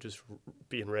these kids are just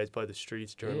being raised by the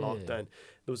streets during Yeah. lockdown.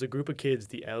 There was a group of kids,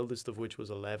 the eldest of which was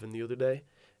 11 the other day,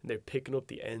 and they're picking up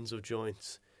the ends of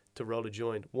joints to roll a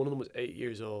joint. One of them was 8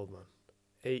 years old, man.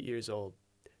 8 years old.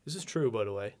 This is true, by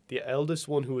the way. The eldest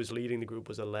one who was leading the group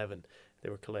was 11. They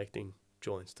were collecting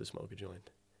joints to smoke a joint.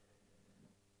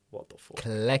 What the fuck?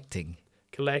 Collecting.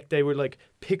 They were like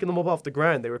picking them up off the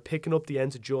ground. They were picking up the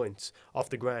ends of joints off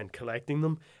the ground, collecting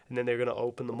them, and then they're going to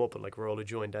open them up and like roll a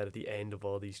joint out at the end of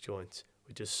all these joints,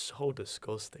 which is so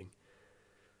disgusting.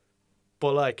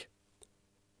 But like,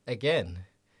 Again.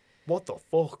 what the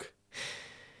fuck?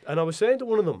 And I was saying to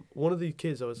one of the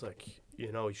kids, I was like,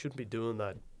 you know, you shouldn't be doing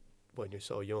that when you're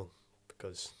so young,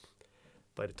 because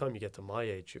by the time you get to my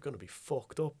age, you're going to be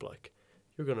fucked up. Like,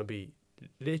 you're going to be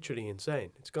literally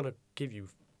insane. It's going to give you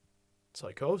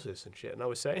psychosis and shit. And I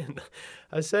was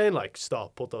saying like,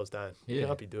 stop, put those down. You Yeah.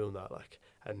 can't be doing that. Like,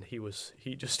 and he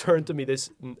just turned to me,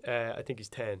 I think he's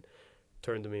 10,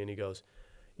 turned to me and he goes,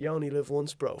 you only live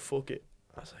once, bro, fuck it.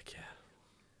 I was like, yeah,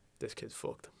 this kid's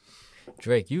fucked.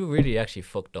 Drake, you really actually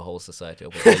fucked the whole society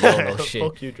up with the YOLO shit.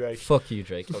 Fuck you, Drake. Fuck you,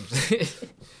 Drake.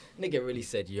 Nigga really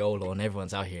said YOLO and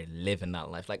everyone's out here living that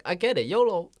life. Like, I get it.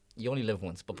 YOLO, you only live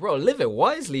once. But, bro, live it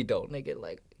wisely, though, nigga.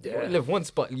 Like, you only Yeah. live once,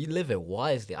 but you live it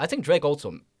wisely. I think Drake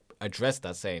also addressed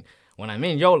that, saying, when I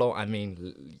mean YOLO, I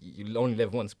mean you only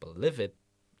live once, but live it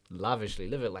lavishly.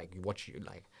 Live it like what you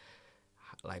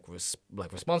like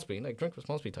responsibly. Like, drink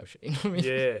responsibly type shit. You know what I mean?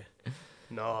 Yeah.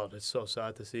 No, it's so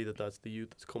sad to see that that's the youth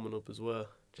that's coming up as well.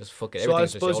 Just fuck it. So I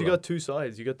Everything's just suppose you YOLO. got two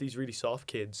sides. You got these really soft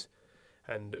kids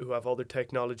and who have all their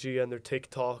technology and their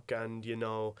TikTok and, you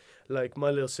know, like my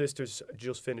little sister's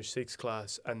just finished 6th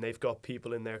class and they've got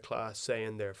people in their class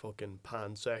saying they're fucking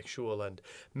pansexual and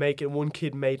one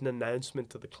kid made an announcement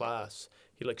to the class.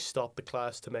 He like stopped the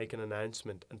class to make an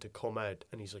announcement and to come out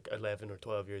and he's like 11 or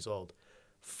 12 years old.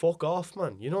 Fuck off,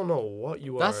 man. You don't know what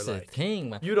you That's are the like. thing,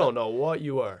 man. You don't know what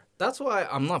you are. That's why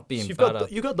I'm not being So bad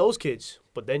at. you got those kids,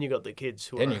 but then you got the kids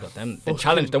who Then are you got them, the fucking-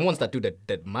 challenge, the ones that do the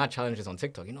mad challenges on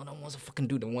TikTok. You know, the ones that fucking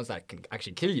do the ones that can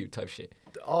actually kill you type shit.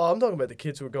 Oh, I'm talking about the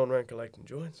kids who are going around collecting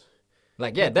joints.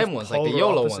 Like, yeah, them ones, like the Polar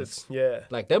YOLO opposites. ones. Yeah.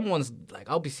 Like, them ones, like,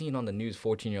 I'll be seeing on the news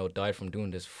 14-year-old died from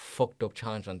doing this fucked up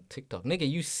challenge on TikTok. Nigga,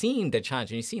 you seen the challenge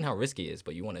and you seen how risky it is,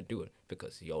 but you want to do it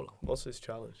because YOLO. What's this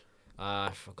challenge? I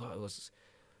forgot.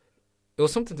 It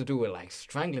was something to do with, like,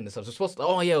 strangling themselves. It was supposed to,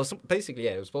 oh, yeah, it was basically,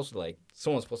 yeah, it was supposed to, like,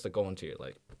 someone's supposed to go into you,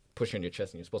 like, push you on your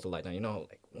chest and you're supposed to lie down. You know,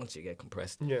 like, once you get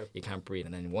compressed, Yeah. you can't breathe,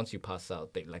 and then once you pass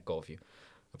out, they let go of you.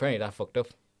 Apparently that fucked up,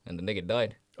 and the nigga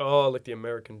died. Oh, like the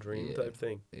American Dream Yeah. type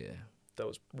thing. Yeah. That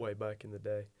was way back in the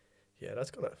day. Yeah, it's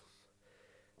kind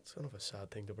of a sad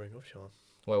thing to bring up, Sean.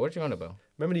 Wait, what you on about?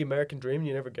 Remember the American Dream?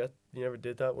 You never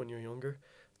did that when you were younger.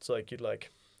 It's like you'd like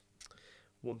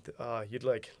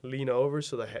lean over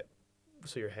so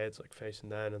your head's like facing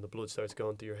down and the blood starts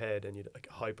going to your head and you'd like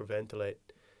hyperventilate.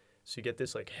 So you get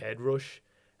this like head rush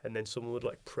and then someone would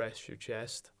like press your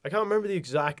chest. I can't remember the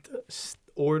exact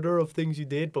order of things you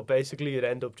did, but basically you'd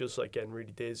end up just like getting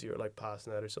really dizzy or like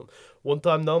passing out or something. One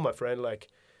time though, my friend like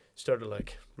started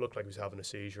like looked like he was having a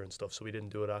seizure and stuff, so we didn't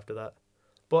do it after that.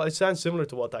 But it sounds similar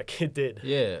to what that kid did.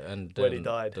 Yeah, and When he then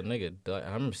died. the nigga died.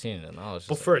 I remember seeing it, and I was just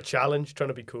But for a challenge, trying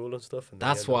to be cool and stuff. And then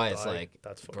that's you end up why it's dying. like,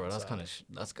 That's bro, fucking that's sad. kind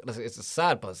of that's it's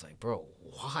sad, but it's like, bro,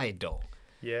 why though?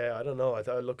 Yeah, I don't know.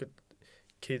 I look at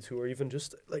kids who are even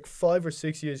just like 5 or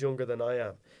 6 years younger than I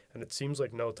am, and it seems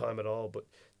like no time at all. But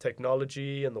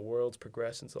technology and the world's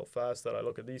progressing so fast that I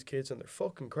look at these kids and they're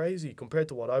fucking crazy compared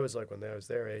to what I was like when I was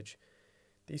their age.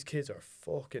 These kids are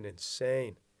fucking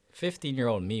insane.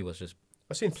 15-year-old me was just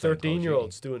I've seen Playing Call of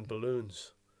 13-year-olds doing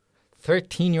balloons.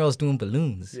 13-year-olds doing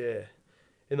balloons. Yeah,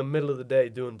 in the middle of the day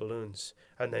doing balloons,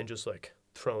 and then just like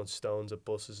throwing stones at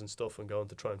buses and stuff and going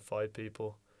to try and fight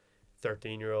people.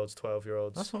 13-year-olds,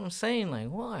 12-year-olds. That's what I'm saying. Like,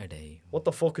 why are they? What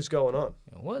the fuck is going on?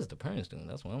 What is the parents doing?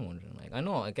 That's what I'm wondering. Like, I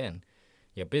know again,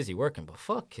 you're busy working, but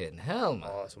fucking hell, man.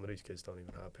 Oh, some of these kids don't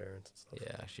even have parents and stuff.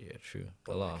 Yeah, actually, yeah, true. A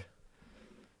But, lot. like,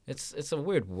 It's a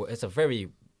weird. It's a very.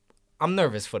 I'm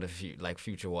nervous for the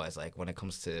future wise. Like when it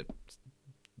comes to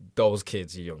those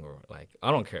kids younger. Like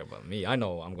I don't care about me. I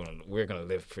know we're gonna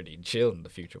live pretty chill in the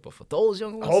future. But for those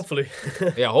younger ones, hopefully.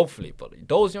 yeah, hopefully. But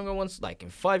those younger ones, like in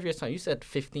 5 years time, you said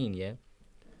 15, yeah.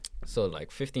 So like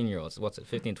 15-year-olds, what's it?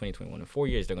 15, 20, 21. In 4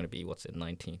 years, they're gonna be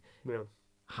 19. Yeah.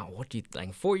 What do you like?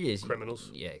 In 4 years, Criminals.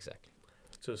 Yeah, exactly.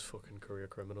 just fucking career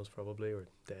criminals probably or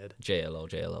dead. JLO,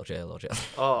 JLO, JLO, JLO.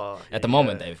 Oh, At the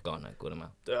moment, yeah. they've gone a good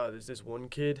amount. There's this one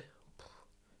kid.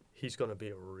 He's gonna be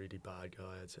a really bad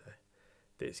guy, I'd say.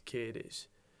 This kid is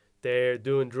there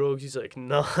doing drugs. He's like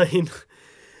 9.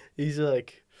 He's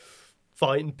like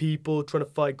fighting people, trying to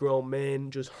fight grown men,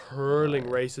 just hurling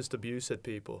racist abuse at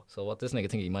people. So what, this nigga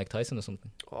think he Mike Tyson or something?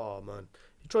 Oh man,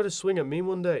 he tried to swing at me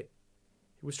one day.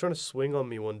 He was trying to swing on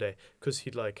me one day because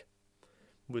he'd like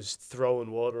was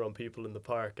throwing water on people in the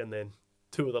park, and then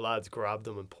 2 of the lads grabbed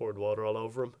him and poured water all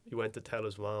over him. He went to tell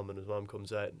his mom, and his mom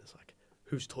comes out and it's like,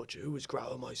 who's touching? Who is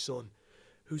grabbing my son?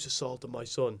 Who's assaulting my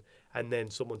son? And then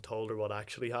someone told her what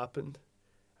actually happened,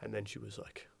 and then she was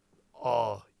like,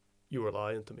 oh, you were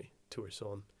lying to me, to her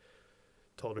son.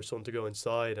 Told her son to go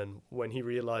inside, and when he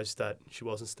realised that she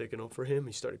wasn't sticking up for him,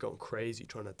 he started going crazy,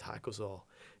 trying to attack us all.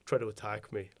 Tried to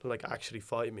attack me, like actually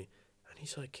fight me. And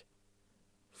he's like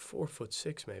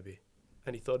 4'6" maybe.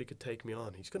 And he thought he could take me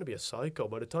on. He's going to be a psycho.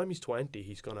 By the time he's 20,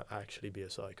 he's going to actually be a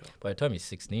psycho. By the time he's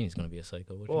 16, he's going to be a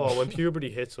psycho. Oh, when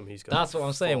puberty hits him, he's going to That's what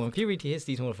I'm saying. When puberty hits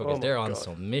these motherfuckers, Oh they're my on God.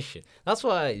 some mission. That's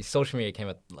why social media came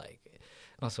at, like,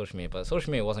 not social media, but social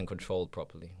media wasn't controlled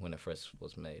properly when it first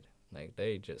was made. Like,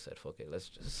 they just said, fuck it,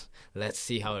 let's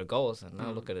see how it goes. And now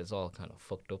look at it, it's all kind of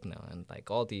fucked up now. And, like,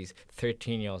 all these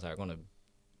 13-year-olds are going to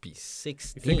be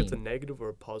 16. You think it's a negative or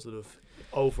a positive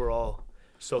overall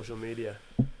social media?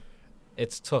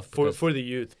 It's tough For the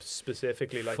youth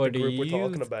specifically, like for the group the we're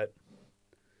talking youth, about.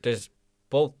 there's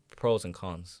both pros and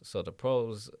cons. So the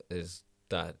pros is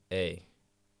that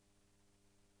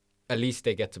at least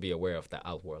they get to be aware of the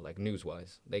outworld, like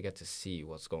news-wise. They get to see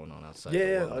what's going on outside. the Yeah,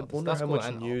 world. I That's- wonder that's how cool. much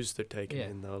And news they're taking yeah.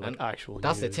 in though, like And actual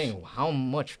that's news. the thing. How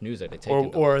much news are they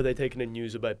taking? Or are they taking in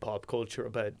news about pop culture,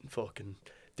 about fucking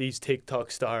these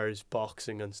TikTok stars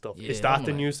boxing and stuff? Is Yeah, that I'm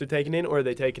the like- news they're taking in, or are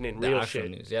they taking in the real actual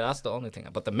shit? news. Yeah, that's the only thing.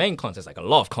 But the main cons is like a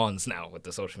lot of cons now with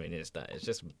the social media is that it's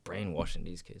just brainwashing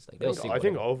these kids. Like they'll see. I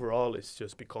think whatever. overall it's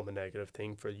just become a negative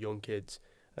thing for young kids,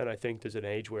 and I think there's an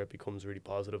age where it becomes really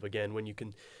positive again when you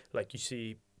can, like, you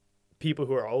see people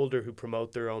who are older who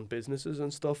promote their own businesses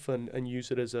and stuff and use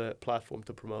it as a platform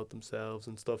to promote themselves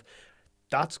and stuff.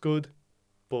 That's good,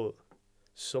 but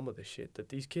some of the shit that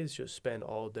these kids just spend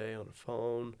all day on a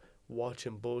phone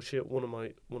watching bullshit. One of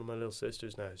my little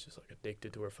sisters now is just like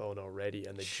addicted to her phone already,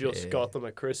 and they just Shit. got them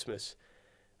at Christmas.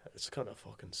 It's kind of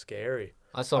fucking scary.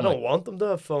 I saw I my don't want them to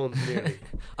have phones nearly.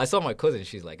 I saw my cousin.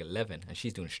 She's like 11 and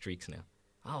she's doing streaks now.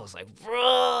 I was like, bro.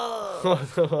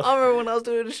 I remember when I was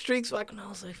doing the streaks back when I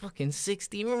was like fucking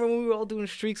 60. Remember when we were all doing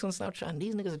streaks on Snapchat? And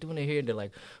these niggas are doing it here. They're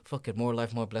like, fucking more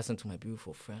life, more blessing to my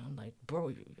beautiful friend. I'm like, bro,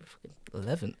 you're fucking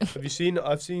 11. Have you seen?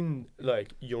 I've seen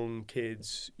like young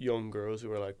kids, young girls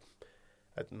who are like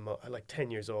at like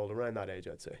 10 years old, around that age,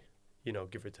 I'd say. You know,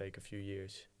 give or take a few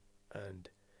years, and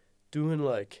doing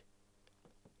like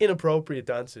inappropriate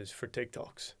dances for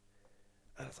TikToks.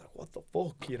 And it's like, what the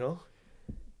fuck, you know?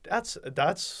 That's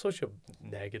such a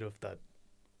negative that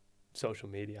social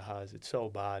media has. It's so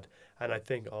bad, and I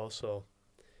think also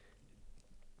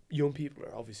young people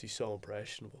are obviously so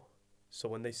impressionable. So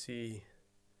when they see,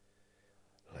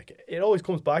 like, it always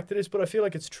comes back to this, but I feel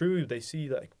like it's true. They see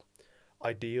like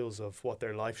ideals of what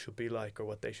their life should be like or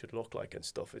what they should look like and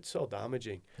stuff. It's so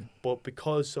damaging. But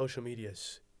because social media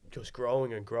is just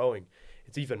growing and growing,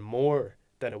 it's even more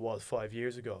than it was 5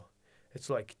 years ago. It's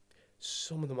like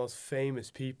some of the most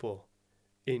famous people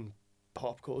in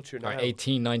pop culture now. Are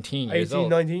 18, 19 years 18,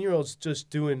 old. 19-year-olds just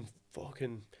doing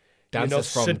fucking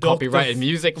Dances from seductive- copyrighted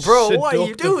music. Bro, what are you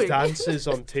seductive doing? dances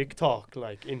on TikTok,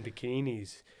 like in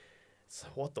bikinis. It's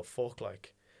like, what the fuck?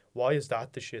 Like, why is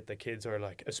that the shit that kids are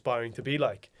like aspiring to be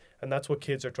like? And that's what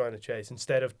kids are trying to chase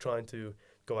instead of trying to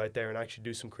go out there and actually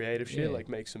do some creative shit, Yeah. like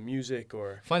make some music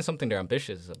or, Find something they're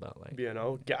ambitious about. Like, you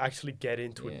know, actually get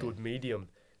into a Yeah. good medium.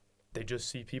 They just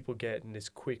see people getting this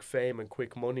quick fame and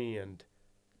quick money, and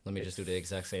let me just do the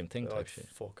exact same thing type it's shit.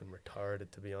 fucking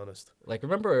retarded, to be honest. Like,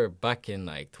 remember back in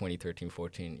like 2013,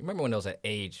 14, you remember when there was an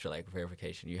age for like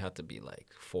verification? You had to be like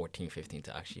 14, 15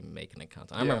 to actually make an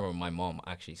account. I Yeah. remember my mom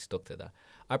actually stuck to that.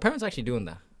 Our parents actually doing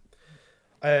that.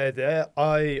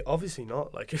 I obviously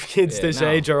not. Like, if kids Yeah, this no.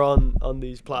 age are on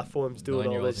these platforms doing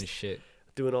all 9-year-olds this, and shit.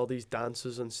 doing all these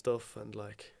dances and stuff, and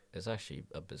like, It's actually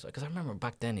a bizarre. Because I remember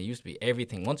back then it used to be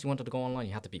everything. Once you wanted to go online,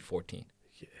 you had to be 14.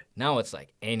 yeah, Now it's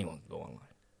like anyone can go online.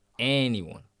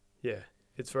 Anyone. yeah,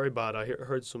 it's very bad. I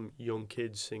heard some young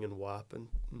kids singing WAP and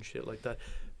shit like that,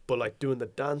 but like doing the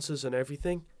dances and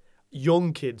everything.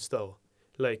 Young kids though,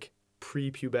 like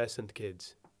prepubescent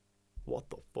kids. What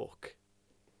the fuck?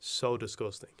 So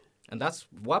disgusting. And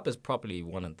WAP is probably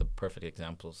one of the perfect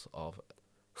examples of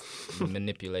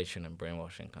manipulation and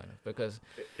brainwashing, kind of. Because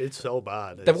It's so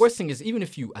bad. the worst thing is, even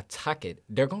if you attack it,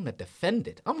 they're going to defend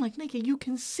it. I'm like, nigga, you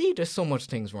can see there's so much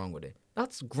things wrong with it.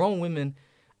 That's grown women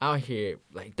out here.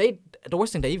 Like, the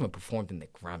worst thing, they even performed in the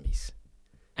Grammys.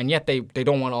 And yet they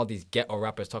don't want all these ghetto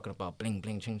rappers talking about bling,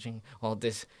 bling, ching, ching, all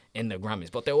this in the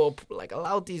Grammys. But they will, like,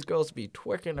 allow these girls to be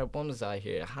twerking their bums out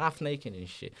here, half naked and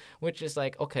shit. Which is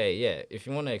like, okay, yeah, if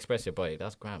you want to express your body,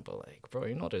 that's grand. But, like, bro,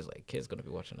 you know there's, like, kids going to be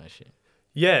watching that shit.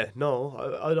 Yeah,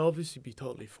 no, I'd obviously be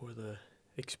totally for the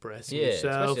expressing Yeah, express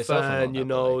yourself, yourself and all and, you that,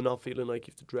 but, know, like- not feeling like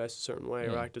you have to dress a certain way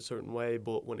or Yeah. act a certain way.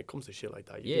 But when it comes to shit like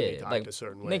that, you do Yeah, need to like, act a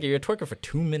certain way. nigga, you're twerking for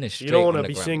 2 minutes straight. You don't want want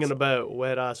to to be singing about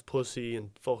wet ass pussy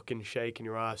and fucking shaking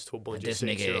your ass to a bunch of this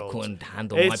nigga 6-year-olds. couldn't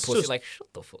handle my It's pussy. just- Like,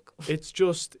 shut the fuck up. It's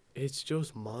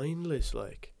just mindless.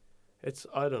 Like,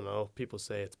 I don't know. People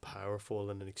say it's powerful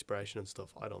and an expression and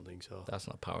stuff. I don't think so. That's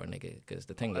not power, nigga. Because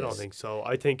the thing I is, don't think so.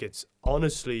 I think it's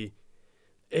honestly,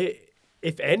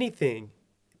 if anything,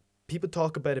 people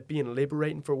talk about it being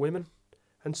liberating for women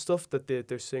and stuff that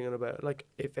they're singing about. Like,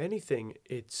 if anything,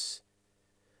 it's.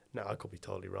 Now, I could be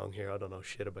totally wrong here. I don't know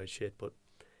shit about shit, but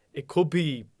it could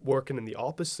be working in the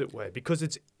opposite way because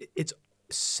it's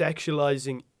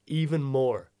sexualizing even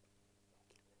more.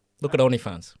 look at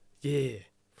OnlyFans. Yeah.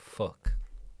 Fuck.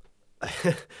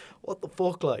 What the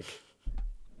fuck, like?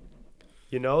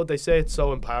 You know, they say it's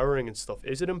so empowering and stuff.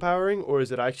 Is it empowering, or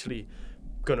is it actually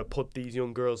gonna put these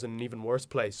young girls in an even worse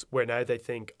place where now they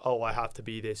think, oh, I have to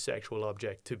be this sexual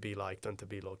object to be liked and to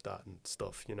be looked at and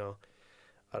stuff, you know?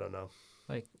 I don't know.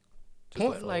 Like, Just a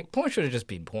porn, thought. like porn should have just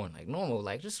been porn. Like, normal,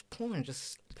 like, just porn,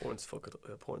 just.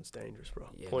 Porn's dangerous, bro.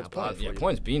 Yeah, Porn's nah, bad for you.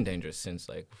 porn's been dangerous since,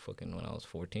 like, fucking when I was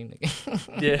 14.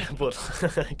 Like. Yeah, but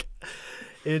like,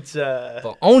 it's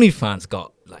But OnlyFans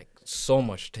got, like, so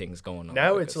much things going on.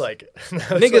 now it's because like now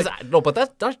it's niggas, like no, but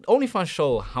that OnlyFans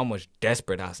show how much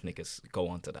desperate ass niggas go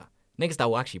onto that. Niggas that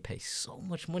will actually pay so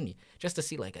much money just to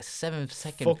see like a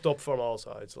 7-second. fucked up from all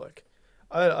sides. Like,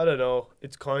 I don't know.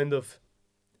 It's kind of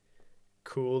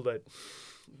cool that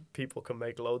people can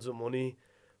make loads of money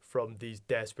from these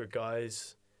desperate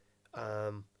guys,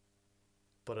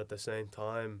 but at the same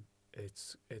time,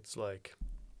 it's like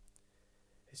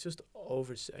it's just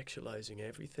over sexualizing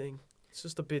everything. It's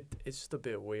just a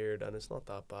bit weird, and it's not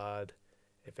that bad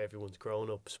if everyone's grown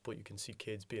ups, but you can see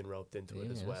kids being roped into it as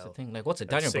That's the well. thing. Like, what's it?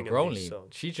 and Daniel singing these Broglie.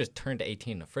 songs. She just turned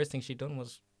 18. The first thing she done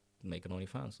was make an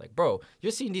OnlyFans. Like, bro,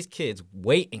 you're seeing these kids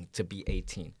waiting to be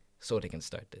 18 so they can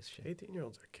start this shit.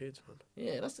 18-year-olds are kids, man.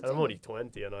 Yeah, that's the And I'm thing. only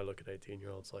 20, and I look at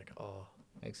 18-year-olds like, oh.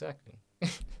 Exactly.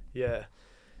 Yeah,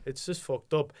 it's just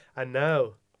fucked up. And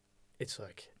now, it's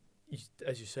like,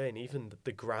 as you're saying, even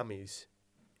the Grammys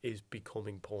is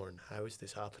becoming porn. How is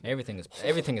this happening? Everything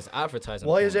is advertising.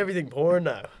 Why porn. is everything porn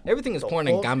now? Everything is The porn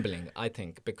and fuck? gambling, I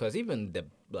think, because even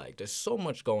there's so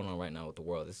much going on right now with the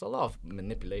world. It's a lot of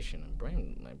manipulation and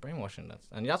brainwashing.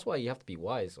 That's why you have to be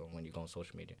wise on when you go on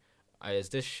social media. Is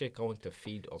this shit going to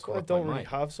feed or So I corrupt don't my really mind?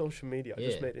 have social media. I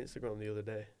just Yeah. made Instagram the other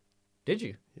day. Did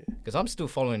you? Yeah. Because I'm still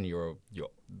following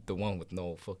the one with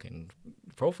no fucking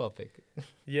profile pic.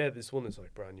 Yeah, this one is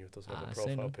like brand new. It doesn't have Ah, a say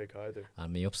profile no. pic either.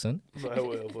 Add me up, son. I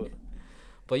will, but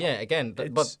But yeah, again, but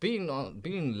It's-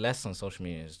 being less on social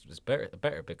media is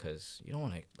better because you don't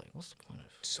want to, like, what's the point of?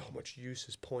 so much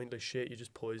useless, pointless shit. You're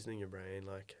just poisoning your brain.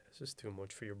 Like, it's just too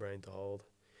much for your brain to hold.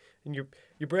 And your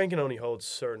brain can only hold a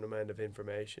certain amount of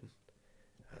information.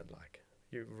 And like,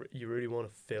 you really want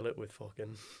to fill it with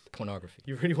fucking. Pornography.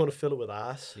 You really want to fill it with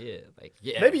ass. Yeah.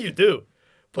 Maybe you do,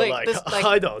 but Like, like, this- like-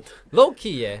 I don't. Low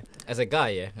key, yeah. As a guy,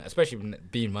 yeah, especially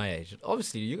being my age,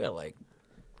 obviously you got like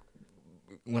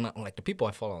like the people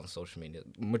I follow on social media,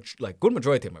 like good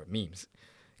majority of them are memes,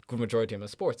 good majority of them are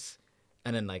sports,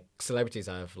 and then like celebrities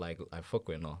I fuck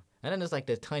with and all, and then there's like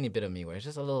the tiny bit of me where it's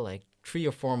just a little like 3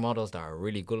 or 4 models that are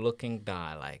really good looking that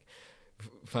I like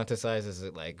fantasize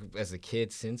as a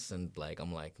kid since, and like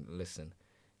I'm like, listen,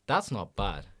 that's not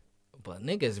bad. But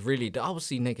niggas really,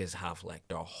 obviously niggas have like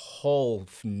their whole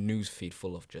news feed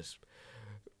full of just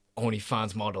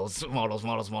OnlyFans models,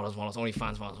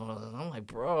 OnlyFans models. I'm like,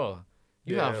 bro,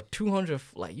 you Yeah. have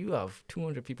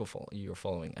 200 people you're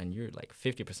following, and you're like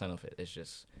 50% of it is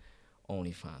just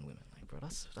OnlyFans women. Like, bro,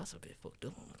 that's a bit fucked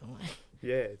up. I'm not gonna lie.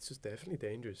 Yeah, it's just definitely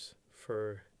dangerous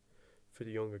for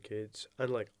the younger kids. And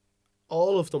like,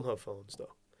 all of them have phones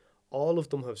though. All of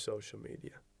them have social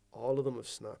media. All of them have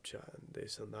Snapchat and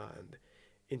this and that and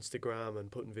Instagram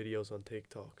and putting videos on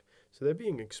TikTok. So they're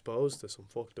being exposed to some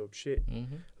fucked up shit.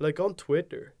 Mm-hmm. Like on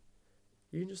Twitter,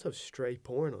 you can just have straight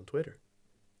porn on Twitter.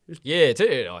 Yeah, it's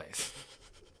it. Oh,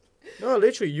 No,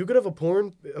 literally, you could have a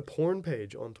porn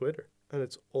page on Twitter and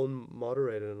it's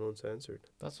unmoderated and uncensored.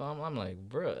 that's why I'm like,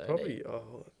 bro. Probably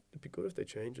it'd be good if they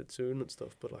change it soon and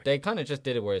stuff. But like, They kind of just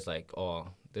did it where it's like, oh,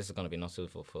 this is gonna be not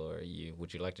suitable for you.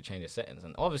 Would you like to change your settings?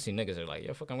 And obviously niggas are like,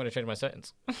 yeah, fuck, I'm gonna change my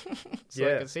settings. So I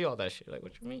Yeah. can see all that shit. Like,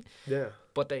 what you mean? yeah,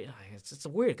 But it's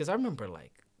weird because I remember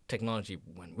like technology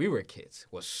when we were kids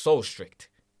was so strict.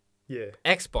 yeah,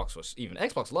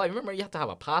 Xbox Live. Remember, you had to have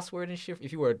a password and shit.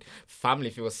 If you were family,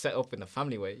 if it was set up in the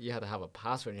family way, you had to have a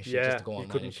password and shit just yeah. to go You online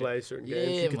couldn't and shit. play certain Yeah,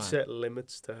 games. You could man. set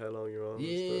limits to how long you're on. and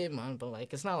Yeah, stuff. man. But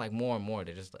like, it's not like more and more.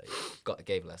 They just like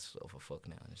gave less of a fuck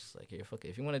now. It's just like, here, fuck it.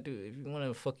 If you want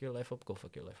to fuck your life up, go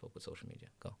fuck your life up with social media.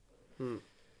 Go.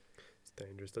 It's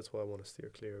dangerous. That's why I want to steer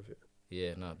clear of it.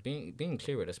 Yeah, no, being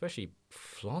clear with it, especially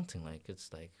flaunting, like,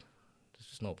 it's like, there's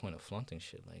just no point of flaunting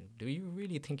shit. Like, do you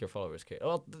really think your followers care?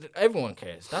 Well, everyone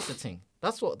cares. That's the thing.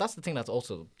 That's the thing that's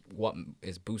also what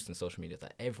is boosting social media,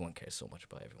 that everyone cares so much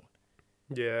about everyone.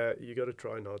 Yeah, you got to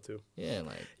try not to. Yeah,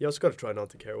 like, You also got to try not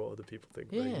to care what other people think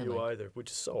Yeah, about you like- either,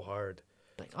 which is so hard.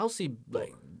 I'll see,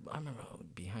 like, I remember I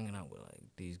would be hanging out with, like,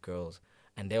 these girls,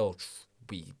 and they'll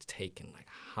be taking, like,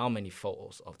 how many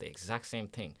photos of the exact same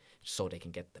thing so they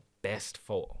can get the best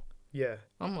photo. Yeah,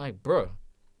 I'm like, bro,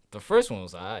 the first one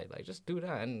was alright, like, just do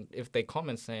that. And if they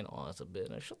comment saying, oh, it's a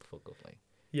bit, like, shut the fuck up, like.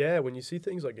 yeah. When you see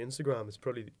things like Instagram, it's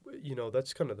probably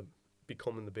that's kind of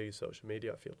becoming the biggest social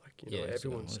media. I feel like Yeah, Instagram,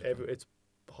 everyone's 100%. it's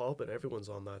popping. Everyone's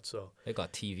on that. So They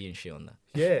got TV and shit on that.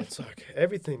 yeah, it's like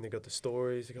everything. They got the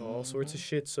stories. They got all sorts of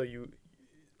shit. So you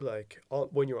like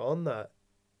when you're on that,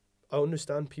 I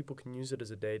understand people can use it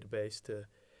as a database to,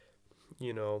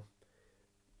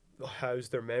 house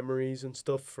their memories and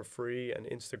stuff for free, and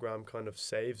Instagram kind of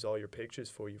saves all your pictures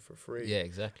for you for free. Yeah,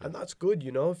 exactly. And that's good,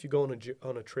 if you go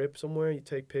on a trip somewhere, you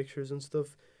take pictures and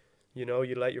stuff, you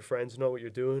let your friends know what you're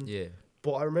doing. Yeah.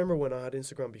 But I remember when I had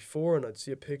Instagram before and I'd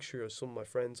see a picture of some of my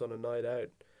friends on a night out,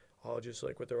 all just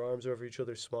like with their arms over each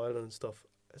other smiling and stuff.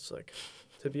 It's like,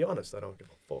 to be honest, I don't give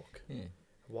a fuck. Yeah.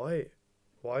 Why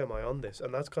am I on this?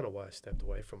 And that's kind of why I stepped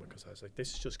away from it, because I was like,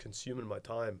 this is just consuming my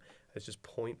time. It's just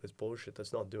pointless bullshit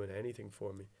that's not doing anything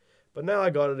for me. But now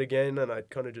I got it again, and I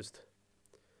kind of just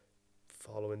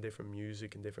following different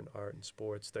music and different art and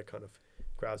sports that kind of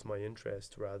grabs my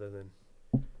interest, rather than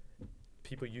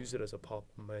people use it as a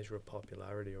measure of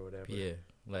popularity or whatever. Yeah.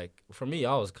 Like, for me,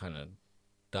 I was kind of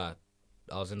that.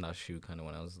 I was in that shoe kind of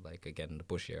when I was, like, again, in the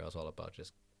bush year. I was all about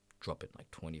just dropping, like,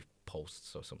 20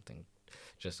 posts or something,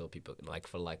 just so people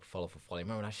follow for follow.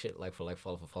 Remember that shit, follow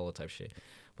for follow type shit.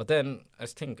 But then I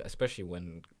think, especially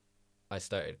when I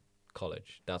started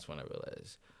college, that's when I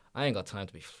realized I ain't got time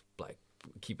to be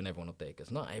keeping everyone updated,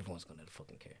 because not everyone's gonna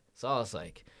fucking care. So I was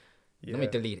like, let me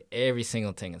delete every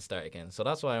single thing and start again. So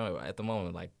that's why at the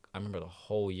moment, like, I remember the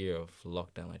whole year of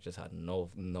lockdown, I just had no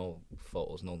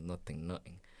photos, nothing.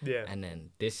 Yeah. And then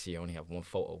this year I only have one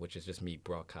photo, which is just me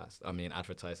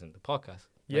advertising the podcast.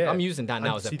 Yeah. I'm using that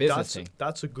now And as see, a business thing.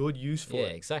 That's a good use for Yeah,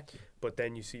 it. exactly. But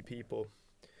then you see people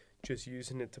just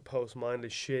using it to post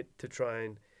mindless shit to try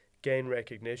and gain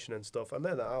recognition and stuff. And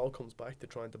then that all comes back to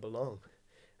trying to belong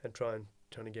and trying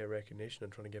to get recognition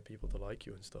and trying to get people to like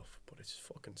you and stuff. But it's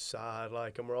fucking sad,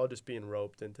 and we're all just being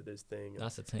roped into this thing.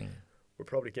 That's the thing. We're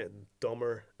probably getting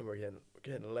dumber, and we're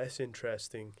getting less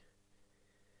interesting.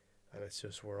 And it's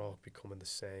just, we're all becoming the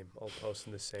same, all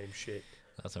posting the same shit.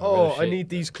 That's some real Oh, I shit. need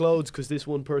these clothes because this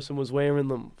one person was wearing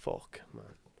them. Fuck,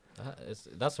 man.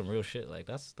 That's some real shit. Like,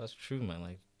 that's true, man.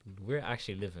 Like, we're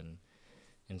actually living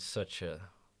in such a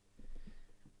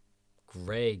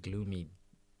gray, gloomy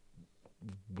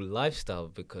lifestyle,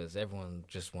 because everyone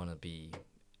just want to be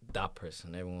that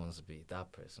person. Everyone wants to be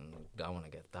that person. I want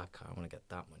to get that car. I want to get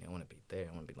that money. I want to be there.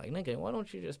 I want to be like, nigga, why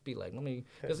don't you just be like, let me...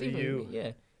 Because Be even you.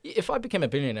 yeah, if I became a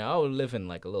billionaire, I would live in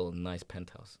like a little nice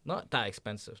penthouse, not that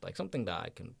expensive, like something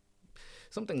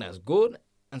that's good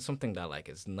and something that like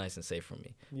is nice and safe for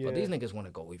me. Yeah. But these niggas want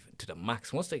to go even to the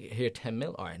max. Once they hear 10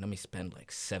 mil, all right, let me spend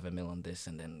like 7 mil on this,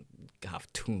 and then have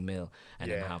 2 mil,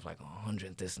 and then Yeah. have like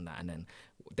 100 this and that, and then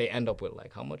they end up with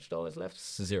like how much dollars left?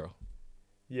 Zero.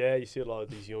 Yeah, you see a lot of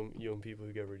these young people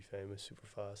who get really famous super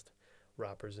fast,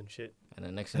 rappers and shit. And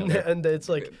then next thing you know, And it's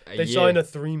like they sign a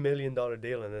 $3 million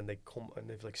deal, and then they come and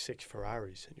they've like 6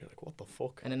 Ferraris, and you're like, what the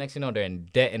fuck? and the next thing you know, they're in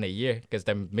debt in a year because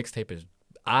their mixtape is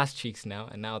ass cheeks now,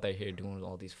 and now they're here doing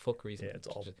all these fuckeries. Yeah, and it's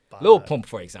all just- bad. Lil Pump,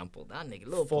 for example, that nigga,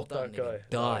 Lil Fuck Pump, that that guy. nigga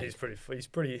Oh, died. he's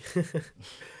pretty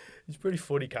he's pretty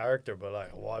funny character, but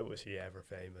like, why was he ever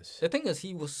famous? The thing is,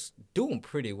 he was doing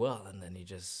pretty well, and then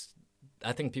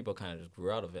I think people kind of just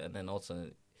grew out of it, and then also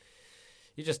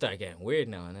he just started getting weird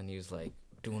now, and then he was like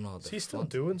doing all the. Is he still fun-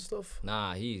 doing stuff?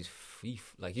 Nah, he's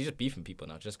just beefing people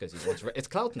now just because he wants. It's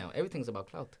clout now. Everything's about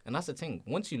clout, and that's the thing.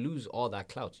 Once you lose all that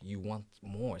clout, you want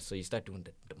more, so you start doing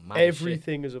the mad shit.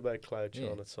 Everything is about cloud, Sean.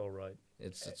 Yeah. It's all right.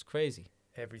 It's crazy.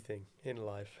 Everything in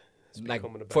life is Like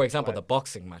becoming about for example, the clout.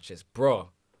 boxing matches, bro.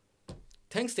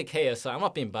 Thanks to KSI, I'm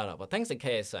not being bad at, but thanks to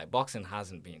KSI, boxing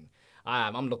hasn't been.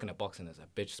 I'm looking at boxing as a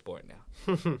bitch sport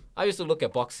now. I used to look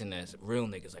at boxing as real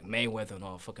niggas like Mayweather and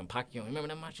all fucking Pacquiao. Remember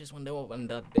them matches when they were when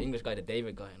the English guy, the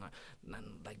David guy, and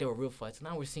like they were real fights.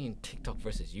 Now we're seeing TikTok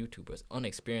versus YouTubers,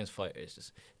 unexperienced fighters,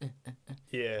 just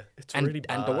Yeah, it's and really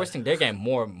bad. and the worst thing, they're getting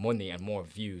more money and more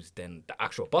views than the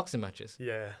actual boxing matches,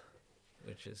 Yeah,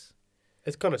 which is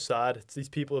it's kind of sad. It's these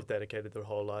people have dedicated their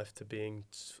whole life to being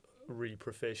really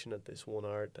proficient at this one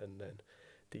art, and then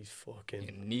these fucking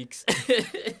uniques.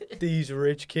 these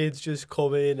rich kids just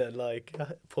come in and like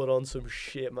put on some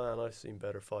shit, man. I've seen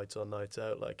better fights on nights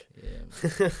out. Like, Yeah,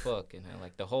 man. Fucking hell.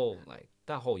 Like the whole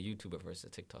that whole YouTuber versus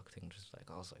TikTok thing, just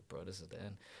like I was like, bro, this is the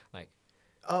end. Like,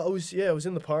 I was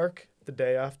in the park the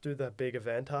day after that big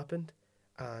event happened,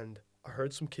 and I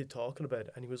heard some kid talking about it,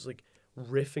 and he was like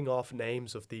riffing off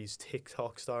names of these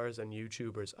TikTok stars and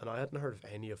YouTubers, and I hadn't heard of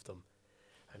any of them.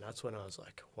 And that's when I was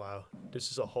like, wow, this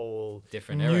is a whole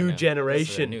different era new now. This is a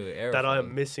generation new era that for I me.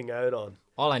 am missing out on.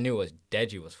 All I knew was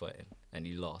Deji was fighting, and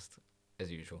he lost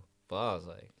as usual. But I was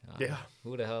like, Yeah.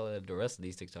 who the hell are the rest of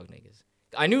these TikTok niggas?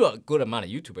 I knew a good amount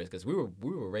of YouTubers because we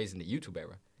were raised in the YouTube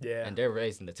era, Yeah. and they're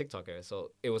raised in the TikTok era.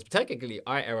 So it was technically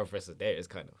our era versus theirs,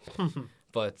 kind of.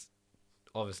 But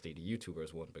obviously the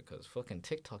YouTubers won because fucking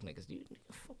TikTok niggas,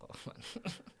 fuck off,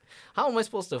 man. How am I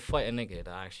supposed to fight a nigga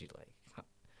that actually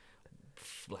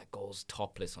like goes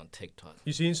topless on TikTok?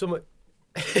 You seen someone?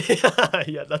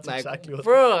 Yeah, that's Like, exactly what.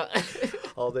 bro.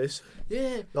 All this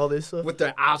Yeah. stuff. With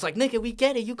their abs, like, nigga, we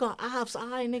get it. You got abs.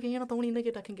 Nigga, you're not the only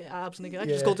nigga that can get abs, nigga. I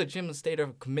just Yeah. go to the gym and stay there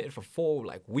committed for 4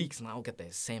 weeks, and I'll get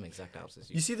the same exact abs as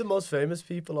you. You see the most famous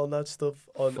people on that stuff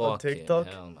on Fucking TikTok?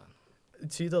 hell, man.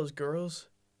 See those girls?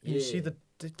 You see Yeah.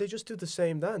 they just do the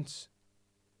same dance.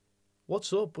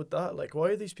 What's up with that? Like, why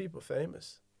are these people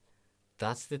famous?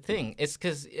 That's the thing. It's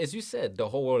because, as you said, the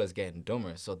whole world is getting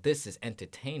dumber. So this is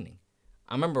entertaining.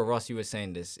 I remember Ross, you were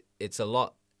saying this. It's a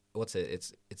lot.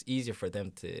 It's easier for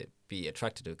them to be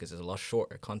attracted to it because it's a lot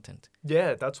shorter content.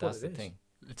 Yeah, that's what That's it the is. thing.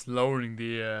 It's lowering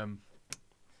the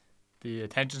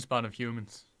attention span of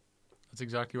humans. That's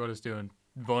exactly what it's doing.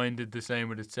 Vine did the same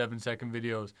with its 7-second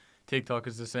videos. TikTok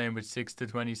is the same with 6 to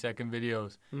 20-second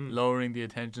videos. Mm. Lowering the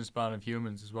attention span of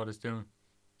humans is what it's doing.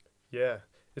 Yeah,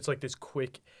 it's like this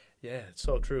quick. Yeah, it's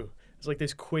so true. It's like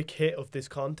this quick hit of this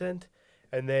content,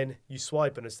 and then you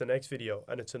swipe and it's the next video,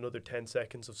 and it's another 10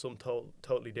 seconds of some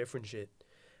totally different shit.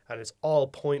 And it's all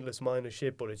pointless, mindless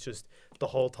shit, but it's just the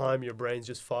whole time your brain's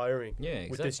just firing Yeah, exactly.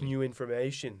 with this new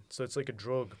information. So it's like a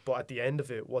drug. But at the end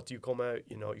of it, what do you come out?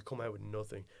 You come out with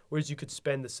nothing. Whereas you could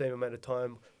spend the same amount of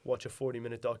time, watch a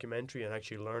 40-minute documentary and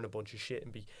actually learn a bunch of shit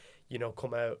and be,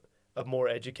 come out a more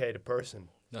educated person.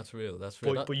 That's real. That's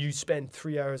real. But you spend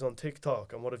 3 hours on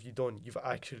TikTok, and what have you done? You've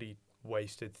actually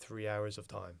wasted 3 hours of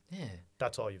time. Yeah.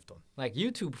 That's all you've done. Like,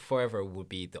 YouTube forever would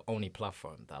be the only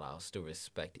platform that I'll still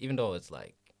respect, even though it's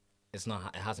like, it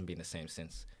hasn't been the same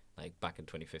since like back in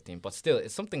 2015. But still,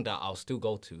 it's something that I'll still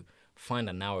go to, find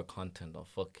an hour content of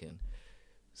fucking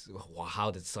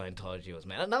how did Scientology was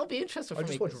made. And that'll be interesting for I me.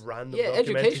 just watch 'cause- random yeah,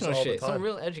 documentaries educational all shit. the Some time.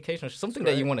 real educational shit. Something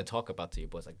It's that you great. want to talk about to your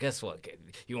boys. Like, guess what?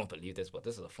 You won't believe this, but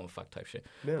this is a fun fact type shit.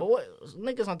 Yeah. But what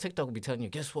niggas on TikTok will be telling you,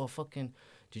 guess what? Fucking,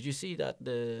 did you see that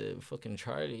the fucking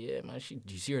Charlie? Yeah, man. Did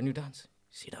you see her new dance?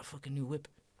 See that fucking new whip?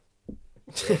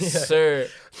 Yes, sir.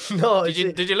 No,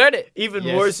 Did you learn it? even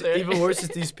Yes, worse. sir. Even worse is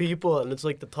these people, and it's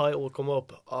like the title will come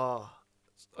up.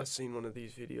 I've seen one of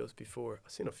these videos before.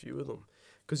 I've seen a few of them,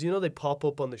 because they pop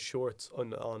up on the shorts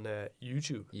on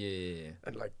YouTube, Yeah.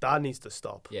 and like that needs to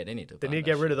stop. Yeah, they need to. They need to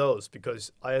get rid of those,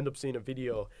 because I end up seeing a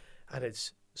video, and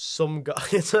it's some guy.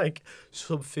 It's like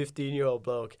some 15-year-old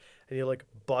bloke, and he'll like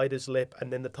bite his lip,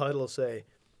 and then the title will say,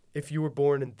 "If you were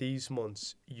born in these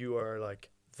months, you are like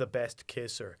the best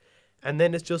kisser," and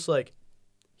then it's just like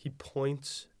he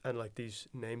points, and like these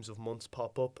names of months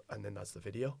pop up, and then that's the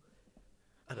video,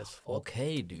 and it's fuck.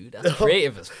 Okay, dude, that's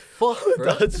creative as fuck,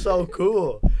 bro. That's so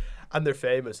cool, and they're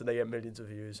famous, and they get millions of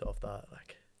views off that.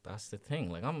 Like, That's the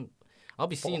thing. Like I'll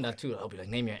be seeing that too. I'll be like,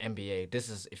 name your NBA. This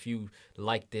is if you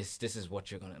like this. This is what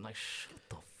you're gonna like. Shut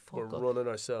the we're fuck up. running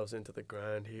ourselves into the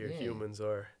ground here. Yeah. Humans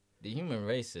are. The human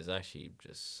race is actually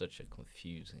just such a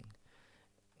confusing.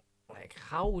 Like,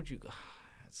 how would you?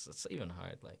 It's even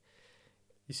hard. Like,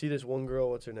 You see this one girl,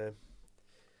 what's her name?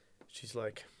 She's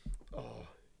like,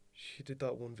 she did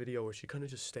that one video where she kind of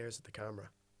just stares at the camera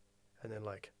and then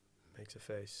like makes a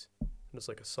face. And it's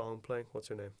like a song playing. What's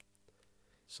her name?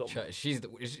 Something.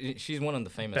 She's one of the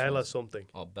famous Bella ones. something.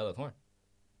 Oh, Bella Thorne.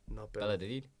 Not Bella Bella.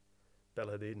 Hadid.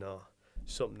 Bella Hadid, no.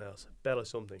 Something else. Bella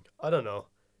something. I don't know.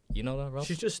 You know that, Ross?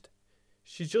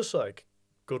 She's just like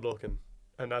good looking,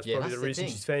 and that's Yeah, probably that's the the reason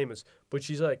thing. she's famous. But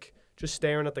she's like just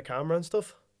staring at the camera and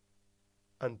stuff,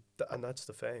 and that's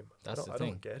the fame. That's the I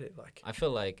thing. don't get it. Like, I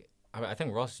feel like I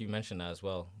think Ross, you mentioned that as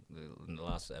well in the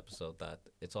last episode, that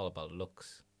it's all about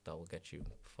looks that will get you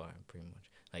far, pretty much.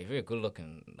 Like if you're good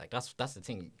looking, like that's the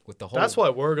thing with the whole. that's why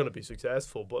we're gonna be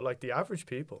successful. But like the average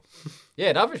people,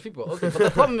 Yeah, the average people. Okay, but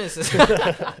the problem is,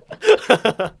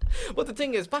 but the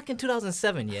thing is, back in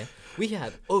 2007, yeah, we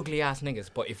had ugly ass niggas.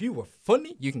 But if you were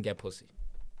funny, you can get pussy.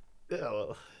 yeah,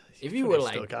 well, If you They were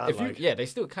still like, can, if you, like. yeah, they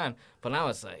still can. But now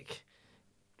it's like,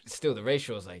 still the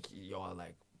ratio is like, y'all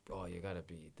like, oh, you gotta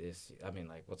be this. I mean,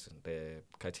 like, what's the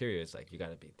criteria? Is like, you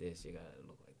gotta be this. You gotta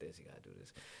look like this. You gotta do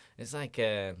this. It's like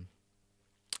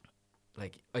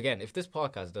again, if this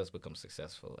podcast does become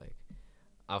successful, like,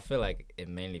 I feel like it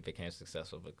mainly became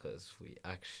successful because we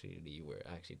were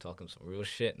actually talking some real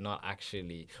shit, not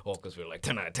actually, because we're like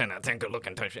 10 out of 10 out of 10 good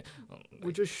looking type shit. we're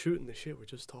Like, just shooting the shit. We're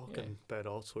just talking about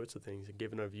all sorts of things and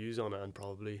giving our views on it. And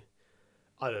probably,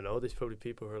 I don't know. There's probably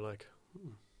people who are like,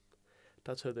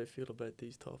 that's how they feel about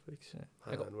these topics.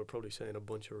 Yeah. And we're probably saying a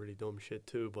bunch of really dumb shit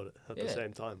too. But at the Yeah.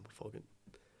 same time, we're fucking.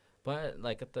 But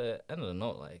like at the end of the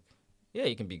note, like, yeah,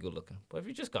 you can be good looking, but if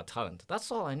you just got talent, that's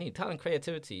all I need. Talent,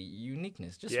 creativity,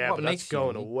 uniqueness. Just Yeah, what but makes that's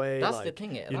going you unique. away. That's like, the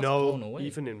thing. you That's know, going away.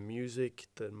 even in music,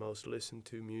 the most listened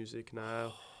to music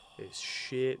now is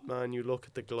shit, man. You look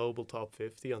at the global top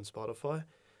 50 on Spotify,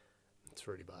 it's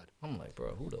really bad. I'm like,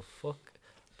 bro, who the fuck?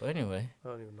 But anyway, I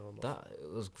don't even know.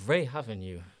 it was great having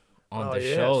you on Oh, the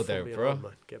yeah, show it's fun there, being bro. on,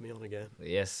 man. Get me on again.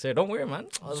 Yes, sir. Don't worry, man.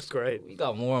 That's great. We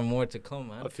got more and more to come,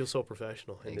 man. I feel so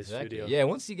professional in this studio. Yeah,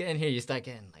 once you get in here, you start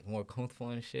getting like more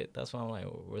comfortable and shit. That's why I'm like,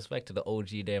 respect to the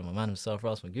OG there, my man himself,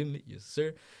 Ross McGinley. Yes,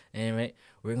 sir. Anyway,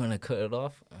 we're gonna cut it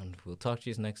off, and we'll talk to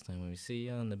you next time when we see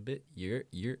you on the bit. You're.